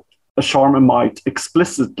though a charm might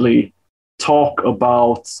explicitly talk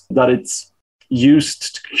about that it's used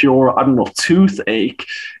to cure, I don't know, toothache.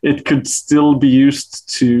 It could still be used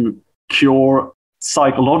to cure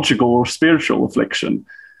psychological or spiritual affliction.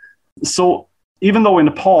 So even though in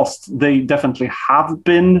the past they definitely have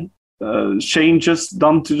been changes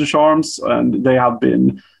done to the charms, and there have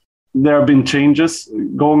been changes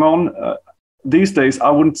going on, these days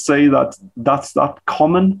I wouldn't say that that's that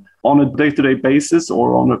common on a day-to-day basis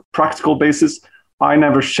or on a practical basis. I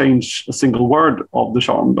never change a single word of the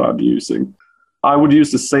charm that I'm using. I would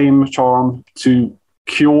use the same charm to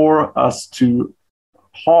cure as to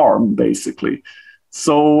harm, basically.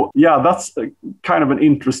 So yeah, that's kind of an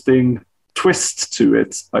interesting twist to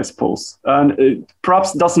it, I suppose. And it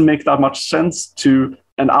perhaps doesn't make that much sense to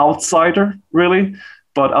an outsider, really.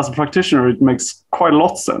 But as a practitioner, it makes quite a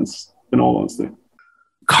lot of sense, in all honesty.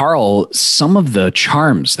 Carl, some of the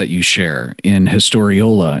charms that you share in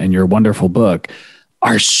Historiola in your wonderful book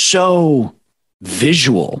are so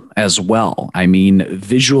visual as well. I mean,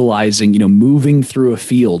 visualizing, moving through a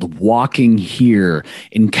field, walking here,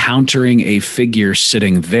 encountering a figure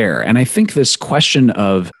sitting there. And I think this question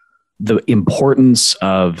of the importance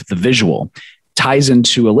of the visual ties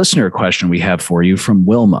into a listener question we have for you from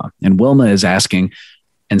Wilma. And Wilma is asking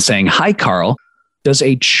and saying, "Hi, Carl. Does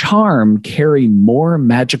a charm carry more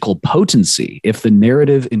magical potency if the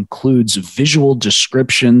narrative includes visual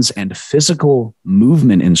descriptions and physical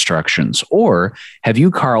movement instructions? Or have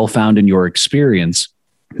you, Carl, found in your experience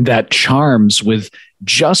that charms with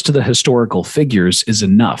just the historical figures is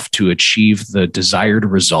enough to achieve the desired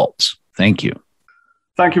results?" Thank you.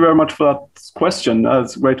 Thank you very much for that question.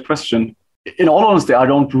 That's a great question. In all honesty, I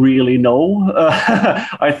don't really know.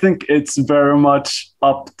 I think it's very much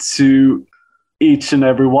up to each and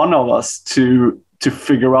every one of us to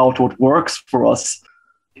figure out what works for us.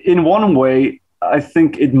 In one way, I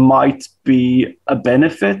think it might be a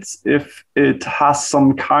benefit if it has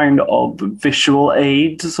some kind of visual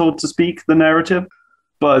aid, so to speak, the narrative.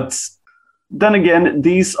 But then again,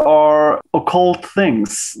 these are occult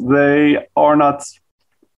things. They are not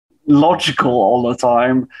logical all the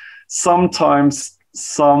time. Sometimes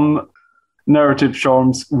some narrative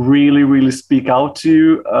charms really, really speak out to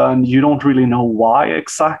you, and you don't really know why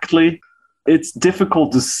exactly. It's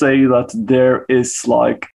difficult to say that there is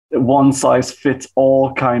like a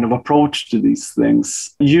one-size-fits-all kind of approach to these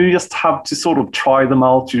things. You just have to sort of try them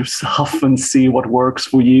out yourself and see what works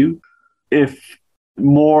for you. If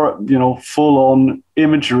more, full-on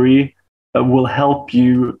imagery will help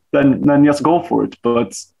you, then just go for it.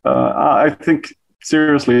 But I think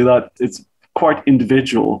seriously that it's quite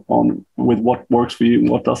individual with what works for you and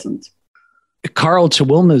what doesn't. Carl, to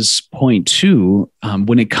Wilma's point too,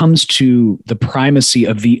 when it comes to the primacy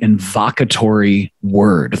of the invocatory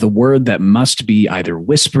word, the word that must be either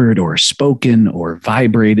whispered or spoken or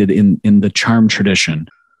vibrated in the charm tradition,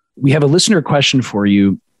 we have a listener question for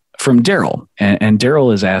you from Daryl. And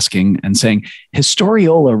Daryl is asking and saying,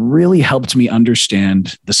 "Historiola really helped me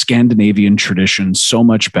understand the Scandinavian tradition so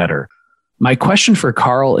much better. My question for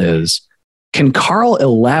Carl is, can Carl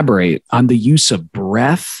elaborate on the use of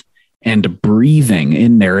breath and breathing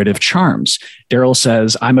in narrative charms?" Daryl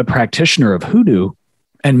says, "I'm a practitioner of hoodoo,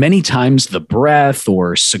 and many times the breath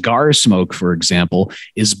or cigar smoke, for example,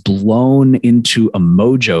 is blown into a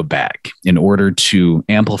mojo bag in order to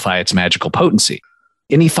amplify its magical potency."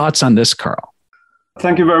 Any thoughts on this, Carl?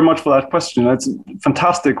 Thank you very much for that question. That's a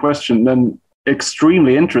fantastic question and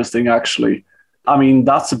extremely interesting, actually. I mean,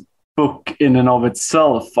 that's a book in and of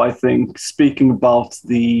itself, I think, speaking about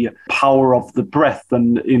the power of the breath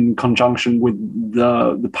and in conjunction with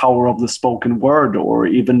the power of the spoken word, or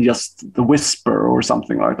even just the whisper or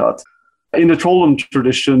something like that. In the Trollum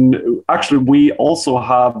tradition, actually, we also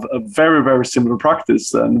have a very, very similar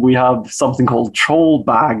practice, and we have something called troll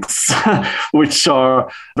bags, which are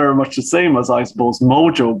very much the same as, I suppose,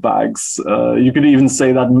 mojo bags. You could even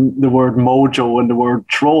say that the word mojo and the word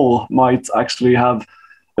troll might actually have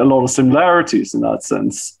a lot of similarities in that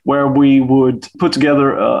sense, where we would put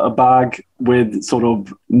together a bag with sort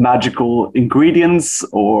of magical ingredients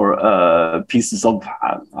or pieces of,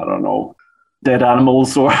 I don't know, dead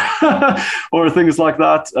animals or or things like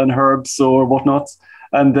that, and herbs or whatnot.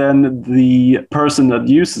 And then the person that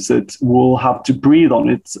uses it will have to breathe on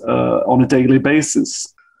it on a daily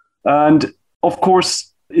basis. And of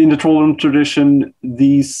course, in the Trollum tradition,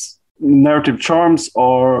 these narrative charms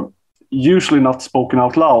are usually not spoken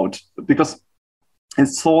out loud, because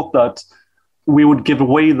it's thought that we would give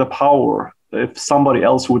away the power if somebody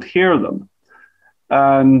else would hear them.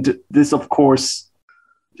 And this, of course,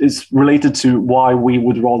 is related to why we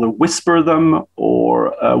would rather whisper them,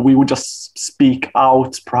 or we would just speak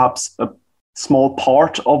out perhaps a small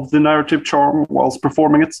part of the narrative charm whilst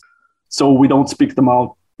performing it. So we don't speak them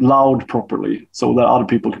out loud properly so that other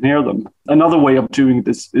people can hear them. Another way of doing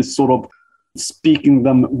this is sort of speaking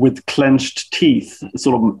them with clenched teeth,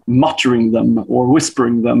 sort of muttering them or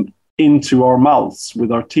whispering them into our mouths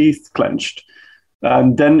with our teeth clenched.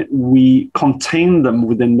 And then we contain them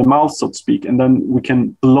within the mouth, so to speak, and then we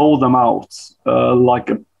can blow them out like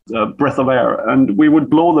a breath of air. And we would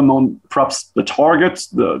blow them on perhaps the target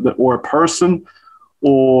or a person,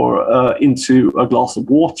 or into a glass of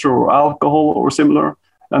water or alcohol or similar.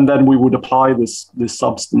 And then we would apply this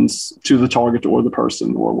substance to the target or the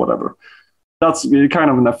person or whatever. That's kind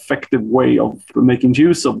of an effective way of making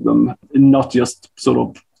use of them, not just sort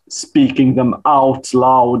of speaking them out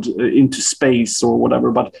loud into space or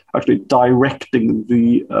whatever, but actually directing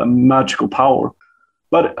the magical power.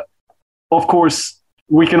 But of course,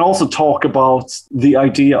 we can also talk about the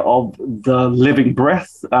idea of the living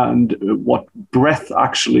breath and what breath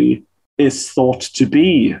actually is thought to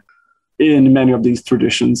be in many of these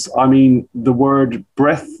traditions. I mean, the word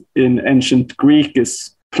breath in ancient Greek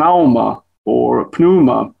is pneuma or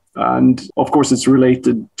pneuma. And of course, it's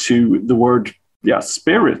related to the word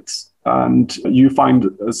spirit. And you find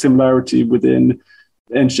a similarity within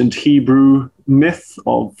ancient Hebrew myth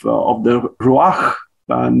of the ruach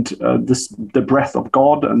and the breath of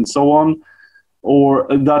God and so on, or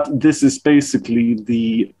that this is basically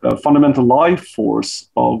the fundamental life force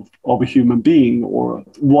of a human being, or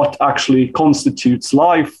what actually constitutes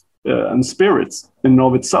life and spirits in and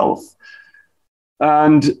of itself.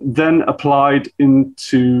 And then applied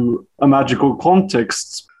into a magical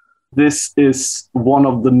context, this is one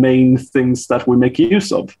of the main things that we make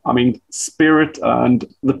use of. I mean, spirit and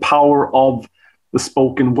the power of the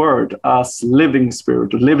spoken word as living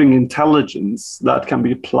spirit, or living intelligence that can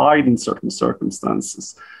be applied in certain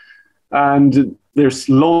circumstances. And there's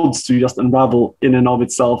loads to just unravel in and of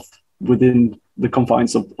itself within the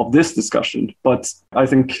confines of this discussion. But I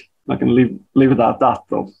think I can leave it at that,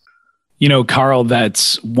 though. You know, Carl,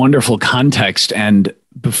 that's wonderful context. And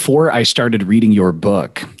before I started reading your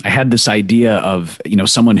book, I had this idea of,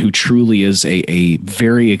 someone who truly is a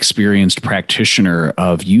very experienced practitioner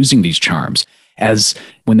of using these charms. As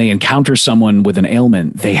when they encounter someone with an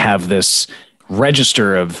ailment, they have this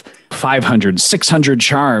register of 500, 600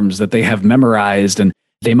 charms that they have memorized, and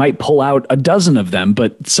they might pull out a dozen of them.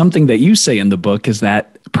 But something that you say in the book is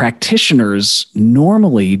that practitioners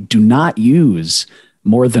normally do not use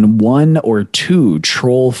more than 1 or 2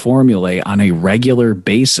 troll formulae on a regular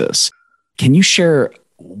basis. Can you share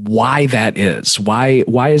why that is? Why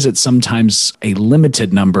is it sometimes a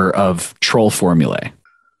limited number of troll formulae?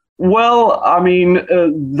 Well, I mean,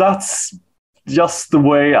 that's just the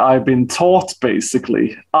way I've been taught,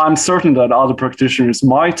 basically. I'm certain that other practitioners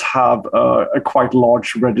might have a quite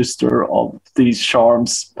large register of these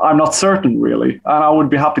charms. I'm not certain, really, and I would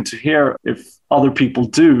be happy to hear if other people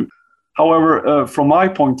do. However, from my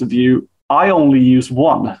point of view, I only use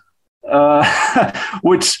 1,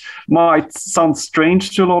 which might sound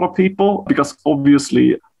strange to a lot of people, because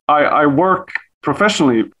obviously I work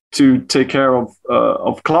professionally to take care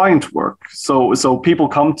of client work. So people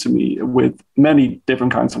come to me with many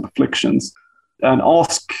different kinds of afflictions and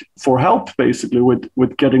ask for help, basically,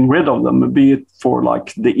 with getting rid of them, be it for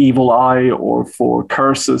like the evil eye or for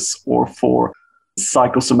curses or for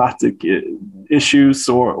psychosomatic issues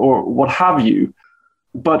or what have you.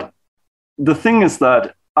 But the thing is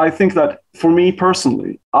that I think that for me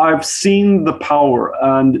personally, I've seen the power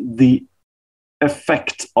and the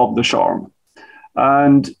effect of the charm.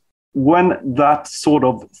 And when that sort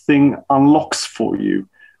of thing unlocks for you,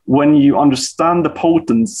 when you understand the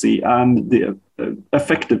potency and the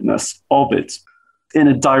effectiveness of it in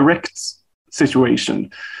a direct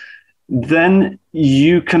situation, then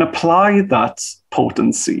you can apply that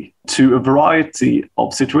potency to a variety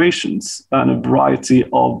of situations and a variety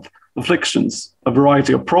of afflictions, a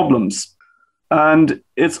variety of problems. And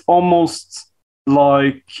it's almost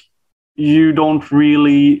like you don't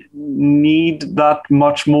really need that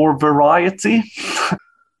much more variety.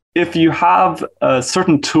 If you have a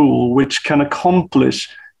certain tool which can accomplish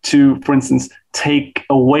to, for instance, take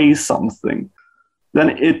away something, then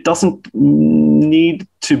it doesn't need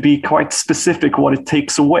to be quite specific what it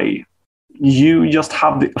takes away. You just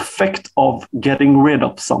have the effect of getting rid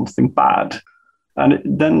of something bad. And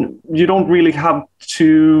then you don't really have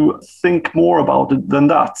to think more about it than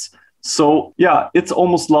that. So yeah, it's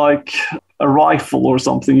almost like a rifle or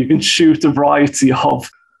something. You can shoot a variety of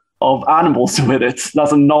animals with it.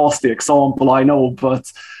 That's a nasty example, I know,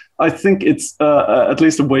 but I think it's at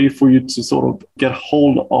least a way for you to sort of get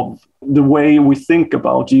hold of the way we think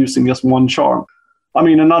about using just one charm. I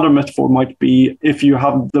mean, another metaphor might be if you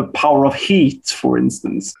have the power of heat, for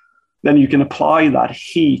instance, then you can apply that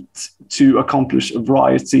heat to accomplish a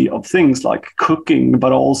variety of things like cooking,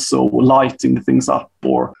 but also lighting things up,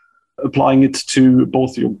 or applying it to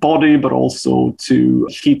both your body, but also to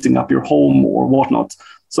heating up your home or whatnot.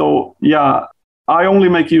 So, yeah, I only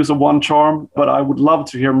make use of one charm, but I would love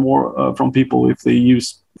to hear more from people if they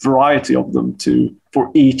use variety of them for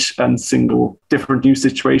each and single different new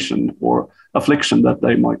situation or affliction that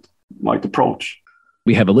they might approach.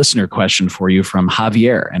 We have a listener question for you from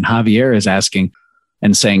Javier, and Javier is asking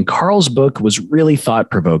and saying, Carl's book was really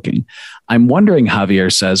thought-provoking. I'm wondering,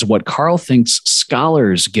 Javier says, what Carl thinks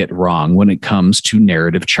scholars get wrong when it comes to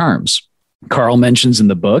narrative charms. Carl mentions in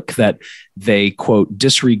the book that they, quote,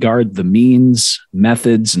 disregard the means,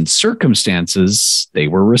 methods, and circumstances they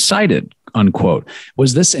were recited, unquote.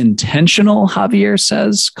 Was this intentional, Javier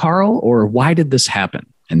says, Carl, or why did this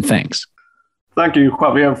happen? And thanks. Thank you,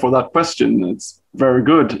 Javier, for that question. It's very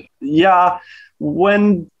good. Yeah,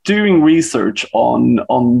 when doing research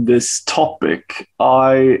on this topic,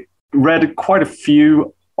 I read quite a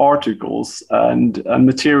few articles and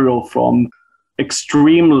material from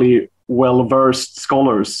extremely well-versed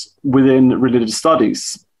scholars within religious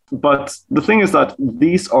studies. But the thing is that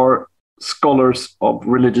these are scholars of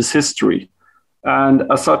religious history, and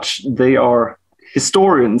as such, they are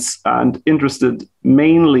historians and interested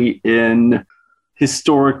mainly in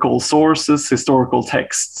historical sources, historical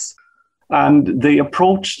texts. And they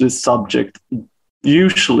approach this subject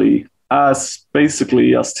usually as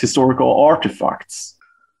basically as historical artifacts.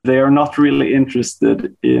 They are not really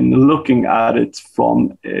interested in looking at it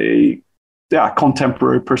from a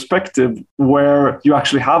contemporary perspective, where you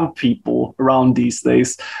actually have people around these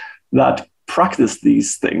days that practice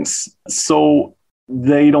these things. So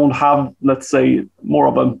they don't have, let's say, more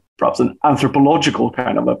of perhaps an anthropological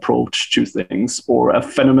kind of approach to things, or a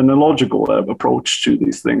phenomenological approach to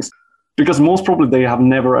these things, because most probably they have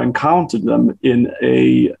never encountered them in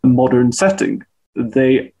a modern setting.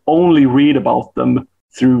 They only read about them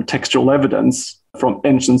through textual evidence from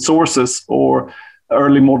ancient sources or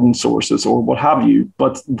early modern sources or what have you,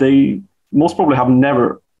 but they most probably have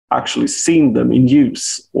never actually seen them in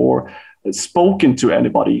use or spoken to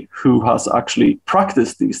anybody who has actually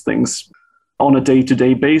practiced these things on a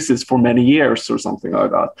day-to-day basis for many years or something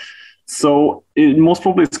like that. So it most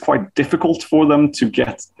probably it's quite difficult for them to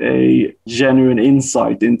get a genuine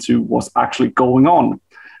insight into what's actually going on.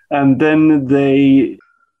 And then they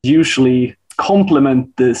usually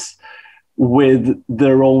complement this with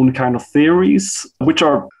their own kind of theories, which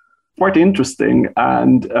are quite interesting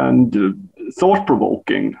and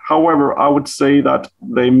thought-provoking. However, I would say that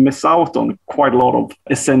they miss out on quite a lot of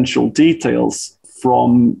essential details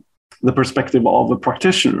from the perspective of a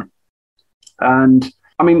practitioner. And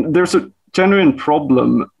I mean, there's a genuine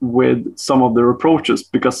problem with some of their approaches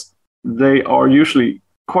because they are usually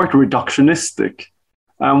quite reductionistic.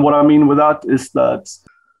 And what I mean with that is that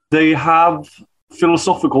they have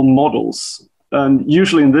philosophical models. And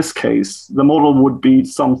usually in this case, the model would be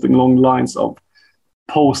something along the lines of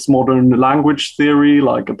postmodern language theory,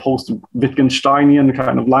 like a post-Wittgensteinian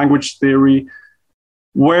kind of language theory,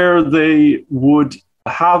 where they would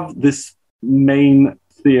have this main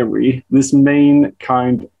theory, this main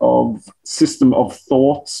kind of system of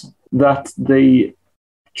thought that they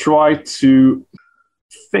try to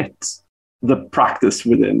fit the practice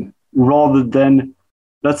within, rather than,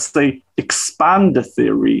 let's say, expand the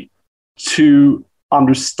theory to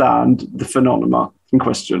understand the phenomena in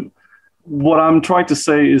question. What I'm trying to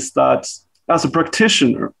say is that as a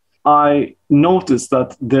practitioner, I notice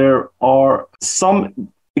that there are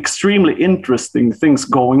some extremely interesting things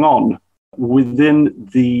going on within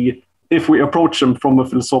if we approach them from a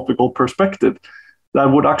philosophical perspective, that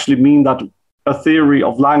would actually mean that a theory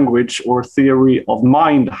of language or a theory of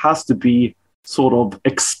mind has to be sort of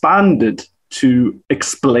expanded to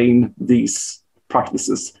explain these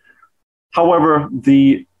practices. However,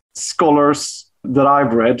 the scholars that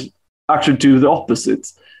I've read actually do the opposite.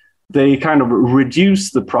 They kind of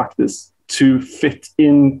reduce the practice to fit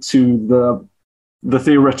into the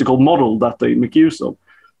theoretical model that they make use of.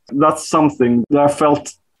 That's something that I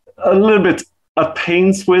felt a little bit at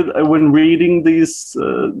pains with when reading these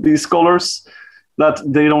scholars, that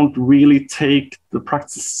they don't really take the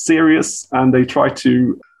practice serious and they try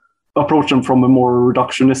to approach them from a more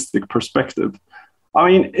reductionistic perspective. I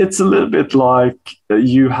mean, it's a little bit like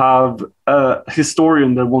you have a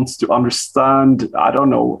historian that wants to understand, I don't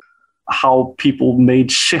know, how people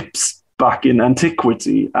made ships back in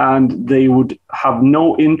antiquity, and they would have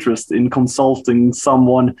no interest in consulting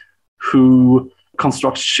someone who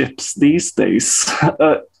constructs ships these days.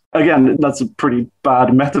 Again, that's a pretty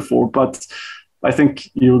bad metaphor, but I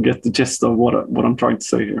think you'll get the gist of what I'm trying to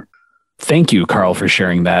say here. Thank you, Carl, for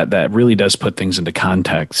sharing that. That really does put things into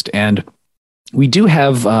context. And we do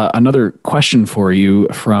have another question for you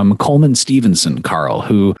from Coleman Stevenson, Carl,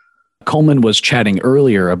 who Coleman was chatting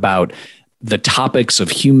earlier about the topics of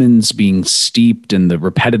humans being steeped in the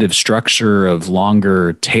repetitive structure of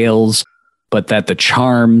longer tales, but that the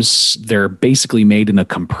charms, they're basically made in a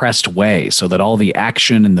compressed way so that all the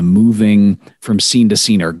action and the moving from scene to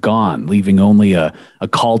scene are gone, leaving only a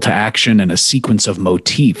call to action and a sequence of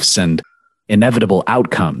motifs and inevitable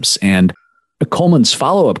outcomes. And Coleman's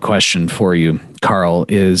follow-up question for you, Carl,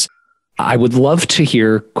 is I would love to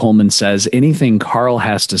hear, Coleman says, anything Carl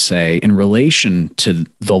has to say in relation to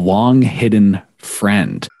The Long Hidden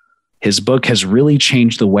Friend. His book has really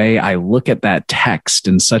changed the way I look at that text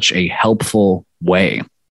in such a helpful way.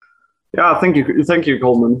 Yeah, thank you,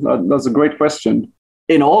 Coleman. That's a great question.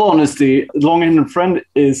 In all honesty, Long Hidden Friend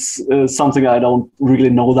is something I don't really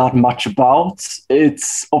know that much about.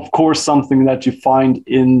 It's, of course, something that you find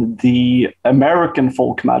in the American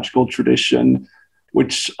folk magical tradition,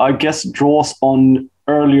 which I guess draws on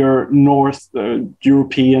earlier North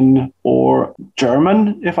European or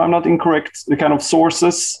German, if I'm not incorrect, the kind of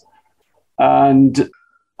sources. And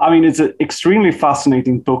I mean, it's an extremely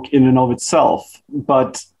fascinating book in and of itself,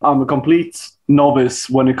 but I'm a complete novice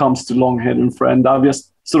when it comes to Long Hidden Friend. I've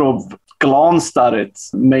just sort of glanced at it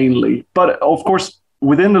mainly. But of course,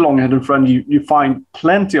 within the Long Hidden Friend, you find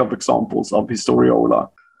plenty of examples of Historiola.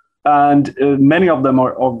 And many of them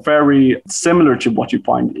are very similar to what you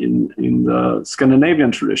find in the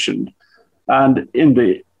Scandinavian tradition and in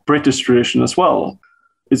the British tradition as well.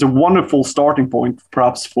 It's a wonderful starting point,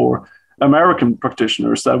 perhaps, for American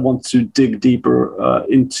practitioners that want to dig deeper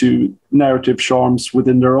into narrative charms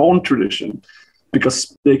within their own tradition,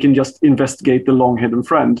 because they can just investigate the Long Hidden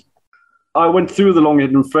Friend. I went through the Long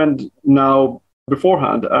Hidden Friend now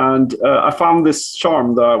beforehand, and I found this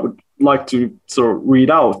charm that I would like to sort of read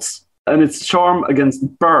out. And it's charm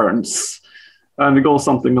against burns. And it goes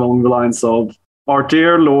something along the lines of, our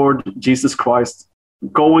dear Lord Jesus Christ,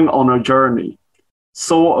 going on a journey,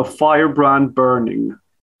 saw a firebrand burning.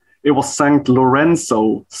 It was Saint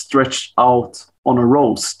Lorenzo stretched out on a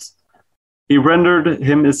roast. He rendered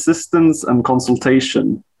him assistance and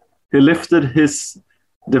consultation. He lifted his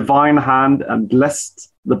divine hand and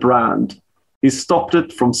blessed the brand. He stopped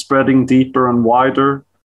it from spreading deeper and wider.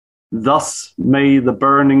 Thus may the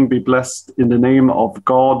burning be blessed in the name of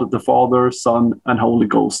God, the Father, Son, and Holy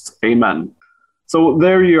Ghost. Amen. So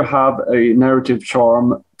there you have a narrative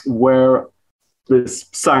charm where this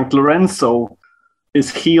Saint Lorenzo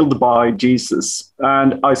is healed by Jesus.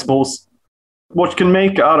 And I suppose what you can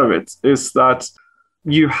make out of it is that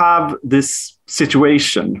you have this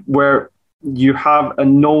situation where you have a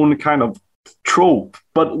known kind of trope,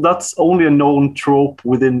 but that's only a known trope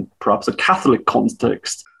within perhaps a Catholic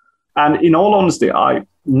context. And in all honesty, I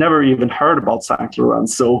never even heard about Saint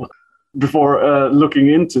Lorenzo before looking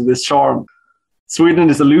into this charm. Sweden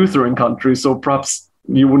is a Lutheran country, so perhaps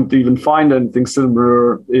you wouldn't even find anything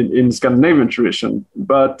similar in Scandinavian tradition.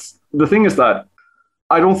 But the thing is that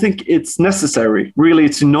I don't think it's necessary really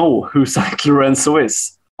to know who Saint Lorenzo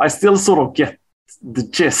is. I still sort of get the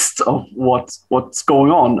gist of what's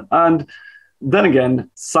going on. And then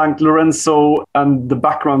again, Saint Lorenzo and the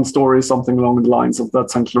background story is something along the lines of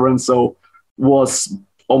that Saint Lorenzo was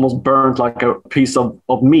almost burnt like a piece of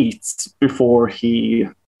meat before he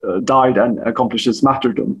died and accomplished his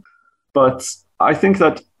martyrdom. But I think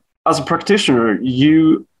that as a practitioner,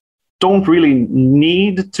 you don't really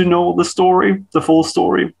need to know the story, the full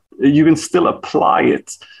story. You can still apply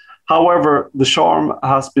it. However, the charm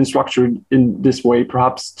has been structured in this way,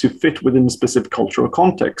 perhaps to fit within a specific cultural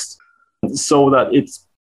context, so that it's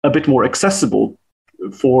a bit more accessible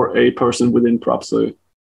for a person within perhaps a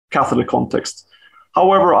Catholic context.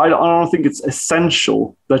 However, I don't think it's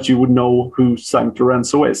essential that you would know who Saint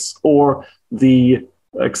Lorenzo is or the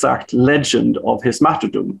exact legend of his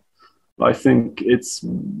martyrdom. I think it's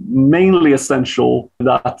mainly essential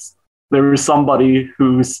that there is somebody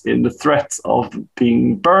who's in the threat of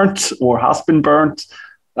being burnt or has been burnt,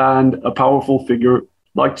 and a powerful figure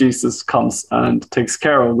like Jesus comes and takes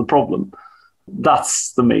care of the problem.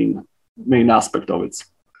 That's the main aspect of it.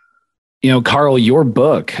 You know, Carl, your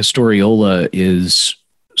book, Historiola, is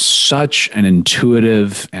such an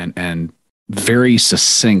intuitive and very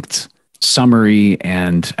succinct summary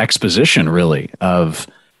and exposition, really, of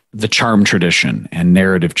the charm tradition and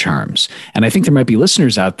narrative charms. And I think there might be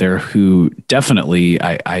listeners out there who definitely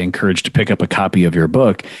I encourage to pick up a copy of your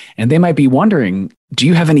book. And they might be wondering, do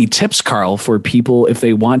you have any tips, Carl, for people if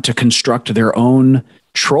they want to construct their own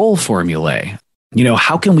troll formulae? You know,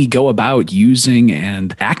 how can we go about using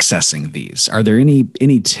and accessing these? Are there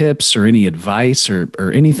any tips or any advice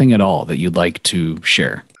or anything at all that you'd like to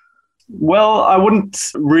share? Well, I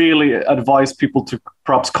wouldn't really advise people to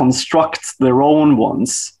perhaps construct their own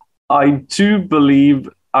ones. I do believe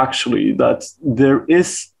actually that there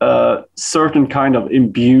is a certain kind of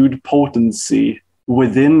imbued potency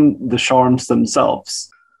within the charms themselves.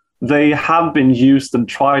 They have been used and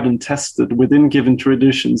tried and tested within given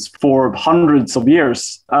traditions for hundreds of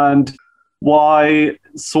years. And why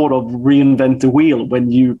sort of reinvent the wheel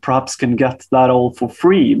when you perhaps can get that all for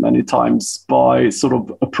free many times by sort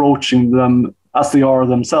of approaching them as they are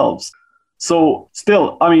themselves? So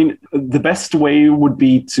still, I mean, the best way would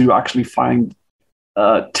be to actually find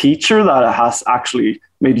a teacher that has actually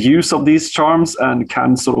made use of these charms and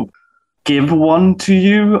can sort of give one to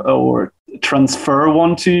you or transfer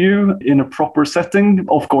one to you in a proper setting.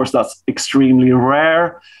 Of course, that's extremely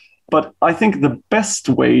rare. But I think the best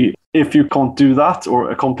way, if you can't do that or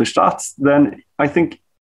accomplish that, then I think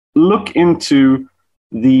look into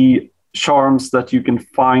the charms that you can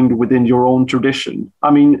find within your own tradition.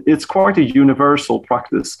 I mean, it's quite a universal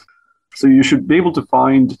practice. So you should be able to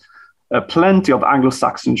find plenty of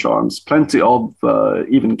Anglo-Saxon charms, plenty of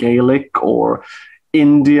even Gaelic or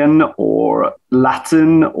Indian or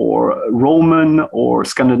Latin or Roman or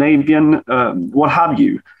Scandinavian, what have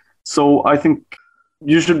you. So I think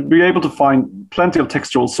you should be able to find plenty of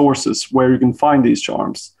textual sources where you can find these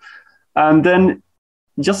charms. And then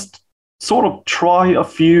just sort of try a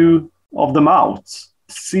few of them out.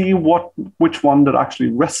 See which one that actually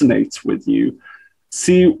resonates with you.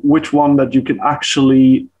 See which one that you can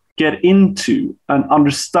actually get into and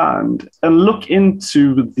understand, and look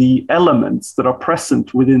into the elements that are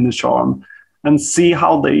present within the charm and see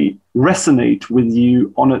how they resonate with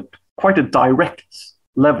you on quite a direct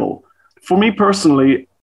level. For me personally,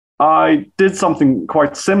 I did something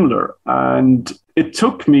quite similar, and it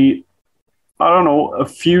took me, I don't know, a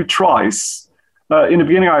few tries. In the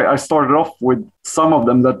beginning, I started off with some of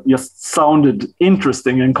them that just sounded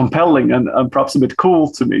interesting and compelling and perhaps a bit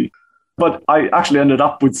cool to me. But I actually ended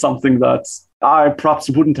up with something that I perhaps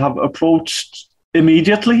wouldn't have approached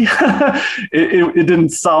immediately. It didn't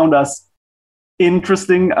sound as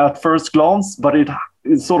interesting at first glance, but it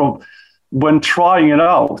sort of, when trying it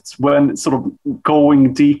out, when sort of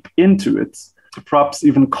going deep into it, perhaps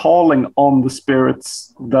even calling on the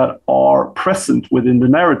spirits that are present within the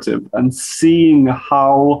narrative and seeing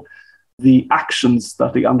how the actions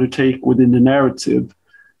that they undertake within the narrative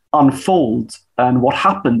unfold and what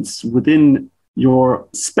happens within your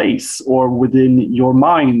space or within your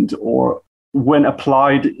mind, or when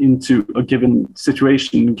applied into a given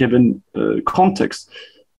situation, given context,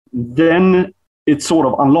 then it sort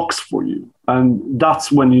of unlocks for you. And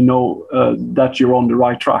that's when you know that you're on the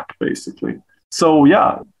right track, basically. So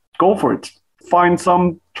yeah, go for it. Find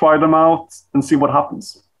some, try them out, and see what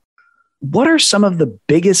happens. What are some of the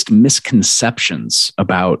biggest misconceptions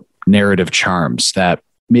about narrative charms that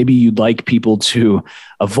maybe you'd like people to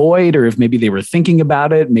avoid, or if maybe they were thinking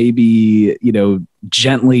about it, maybe,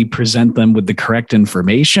 gently present them with the correct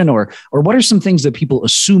information, or what are some things that people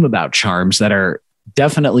assume about charms that are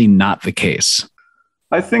definitely not the case?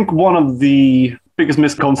 I think one of the biggest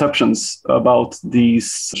misconceptions about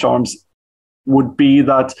these charms would be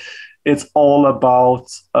that it's all about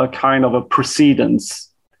a kind of a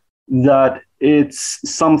precedence, that it's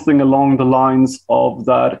something along the lines of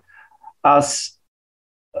that as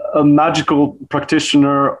a magical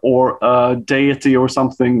practitioner or a deity or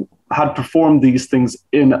something had performed these things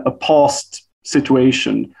in a past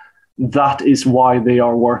situation, that is why they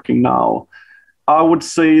are working now. I would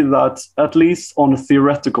say that, at least on a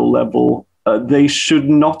theoretical level, they should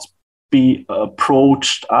not be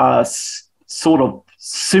approached as sort of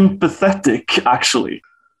sympathetic, actually.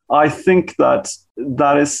 I think that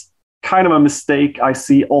is kind of a mistake I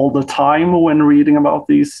see all the time when reading about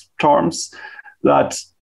these charms, that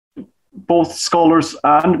both scholars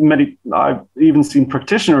and many, I've even seen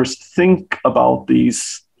practitioners, think about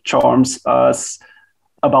these charms as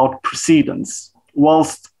about precedence.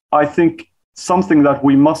 Whilst I think something that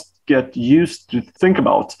we must get used to think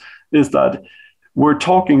about is that we're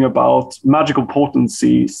talking about magical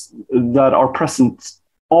potencies that are present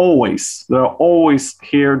always. They're always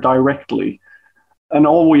here directly. And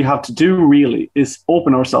all we have to do really is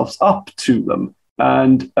open ourselves up to them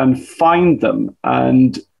and find them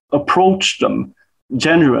and approach them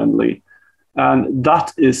genuinely. And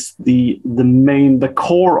that is the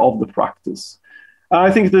core of the practice. And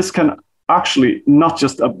I think this can actually not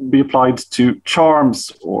just be applied to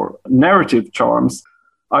charms or narrative charms.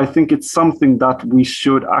 I think it's something that we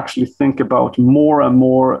should actually think about more and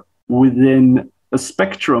more within a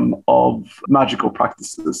spectrum of magical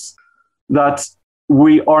practices. That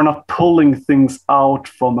we are not pulling things out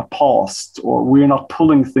from a past, or we're not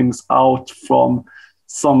pulling things out from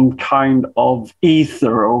some kind of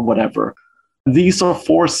ether or whatever. These are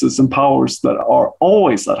forces and powers that are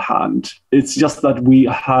always at hand. It's just that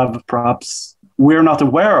we're not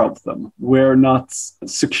aware of them. We're not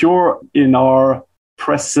secure in our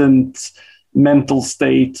present mental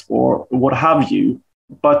state or what have you,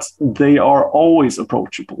 but they are always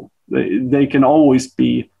approachable. They can always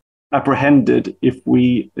be apprehended if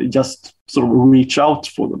we just sort of reach out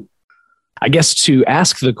for them. I guess to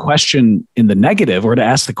ask the question in the negative, or to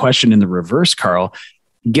ask the question in the reverse, Carl,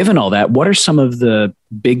 given all that, what are some of the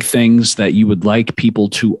big things that you would like people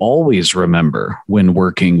to always remember when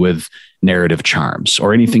working with narrative charms,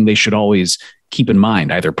 or anything they should always keep in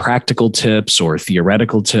mind, either practical tips or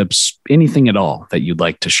theoretical tips, anything at all that you'd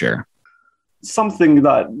like to share? Something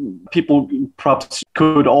that people perhaps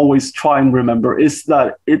could always try and remember is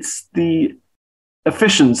that it's the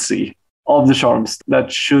efficiency of the charms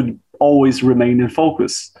that should always remain in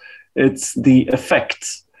focus. It's the effect.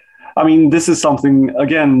 I mean, this is something,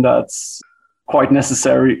 again, that's quite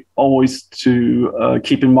necessary always to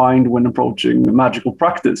keep in mind when approaching magical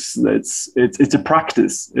practice. It's a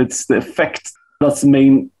practice. It's the effect that's the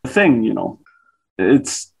main thing, you know.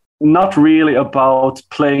 It's not really about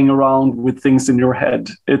playing around with things in your head.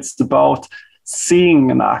 It's about seeing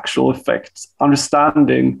an actual effect,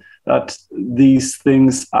 understanding that these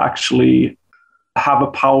things actually have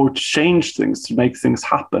a power to change things, to make things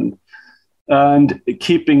happen, and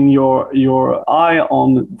keeping your eye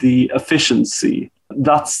on the efficiency.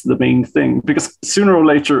 That's the main thing, because sooner or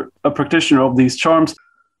later, a practitioner of these charms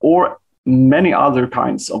or many other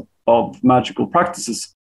kinds of magical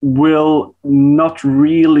practices will not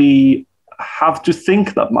really have to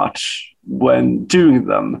think that much when doing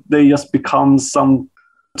them. They just become some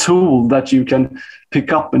tool that you can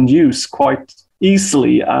pick up and use quite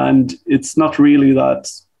easily. And it's not really that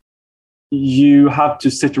you have to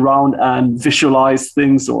sit around and visualize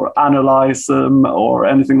things or analyze them or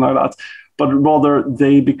anything like that, but rather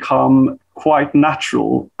they become quite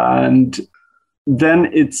natural. And then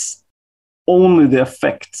it's only the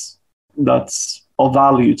effect that's of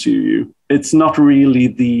value to you. It's not really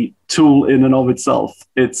the tool in and of itself.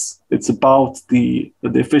 It's about the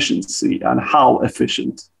efficiency and how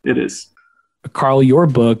efficient it is. Carl, your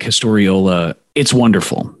book, Historiola, it's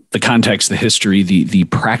wonderful. The context, the history, the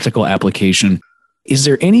practical application. Is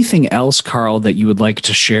there anything else, Carl, that you would like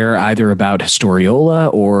to share either about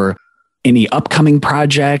Historiola or any upcoming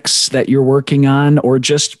projects that you're working on, or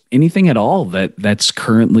just anything at all that's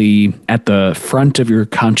currently at the front of your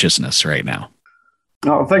consciousness right now?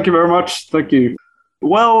 Oh, thank you very much. Thank you.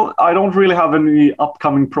 Well, I don't really have any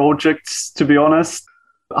upcoming projects, to be honest.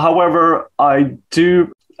 However, I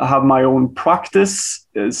do have my own practice,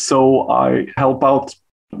 so I help out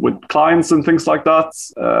with clients and things like that.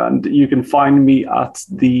 And you can find me at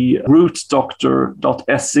the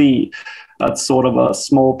rootdoctor.se. That's sort of a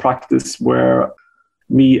small practice where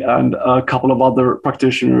me and a couple of other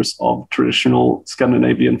practitioners of traditional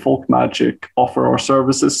Scandinavian folk magic offer our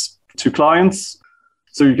services to clients.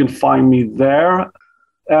 So you can find me there.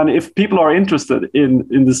 And if people are interested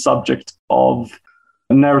in the subject of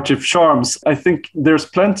narrative charms, I think there's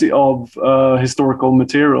plenty of historical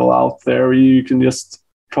material out there. You can just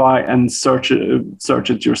try and search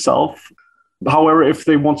it yourself. However, if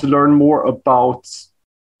they want to learn more about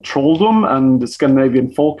trolldom and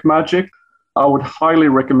Scandinavian folk magic, I would highly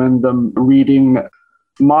recommend them reading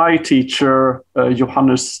my teacher,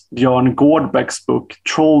 Johannes Björn Gårdbäck's book,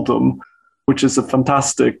 Trolldom, which is a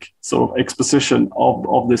fantastic sort of exposition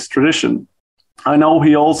of this tradition. I know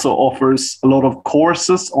he also offers a lot of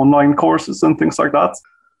courses, online courses and things like that.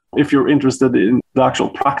 If you're interested in the actual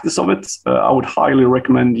practice of it, I would highly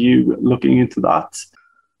recommend you looking into that.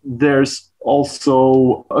 There's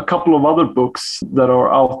also a couple of other books that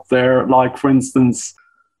are out there, like, for instance,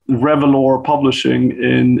 Revelor Publishing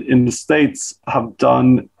in the States have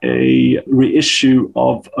done a reissue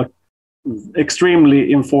of an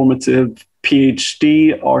extremely informative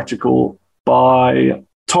PhD article by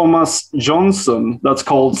Thomas Johnson that's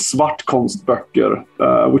called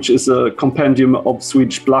Svartkonstböcker, which is a compendium of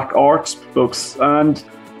Swedish black art books. And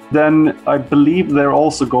then I believe they're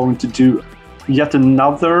also going to do yet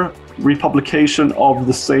another republication of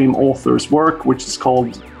the same author's work, which is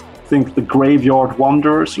called, I think, The Graveyard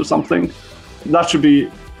Wanderers or something. that should be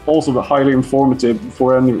also highly informative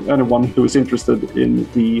for anyone who is interested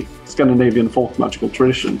in the Scandinavian folk magical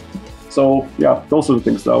tradition. So yeah, those are the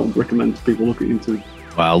things that I would recommend people looking into.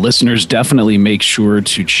 Well, listeners, definitely make sure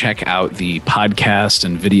to check out the podcast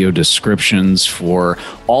and video descriptions for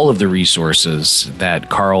all of the resources that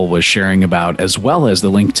Carl was sharing about, as well as the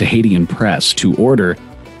link to Hadean Press to order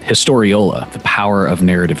Historiola, The Power of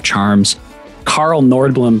Narrative Charms. Carl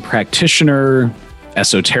Nordblom, practitioner,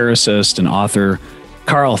 esotericist, and author.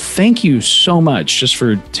 Carl, thank you so much just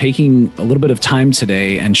for taking a little bit of time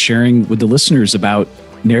today and sharing with the listeners about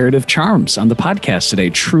narrative charms on the podcast today.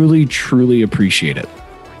 Truly, truly appreciate it.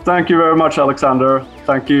 Thank you very much, Alexander.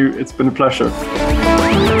 Thank you. It's been a pleasure.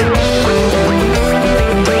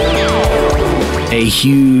 A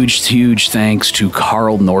huge, huge thanks to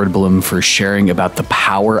Carl Nordblom for sharing about the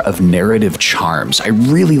power of narrative charms. I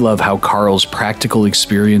really love how Carl's practical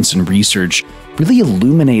experience and research really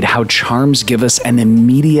illuminate how charms give us an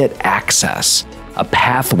immediate access, a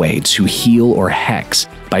pathway to heal or hex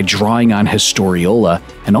by drawing on Historiola,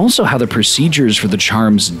 and also how the procedures for the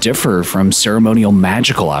charms differ from ceremonial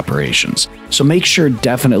magical operations. So make sure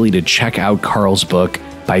definitely to check out Carl's book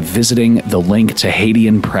by visiting the link to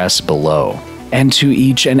Hadean Press below. And to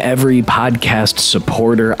each and every podcast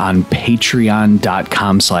supporter on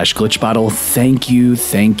patreon.com/glitchbottle, thank you,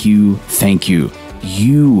 thank you, thank you.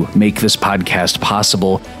 You make this podcast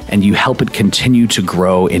possible, and you help it continue to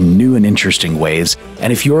grow in new and interesting ways.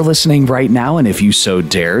 And if you're listening right now, and if you so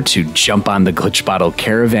dare to jump on the Glitch Bottle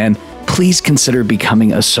caravan, please consider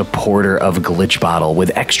becoming a supporter of Glitch Bottle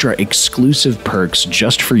with extra exclusive perks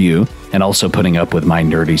just for you, and also putting up with my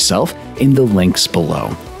nerdy self in the links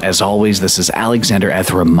below. As always, this is Alexander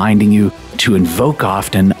Eth reminding you to invoke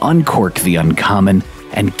often, uncork the uncommon,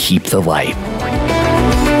 and keep the light.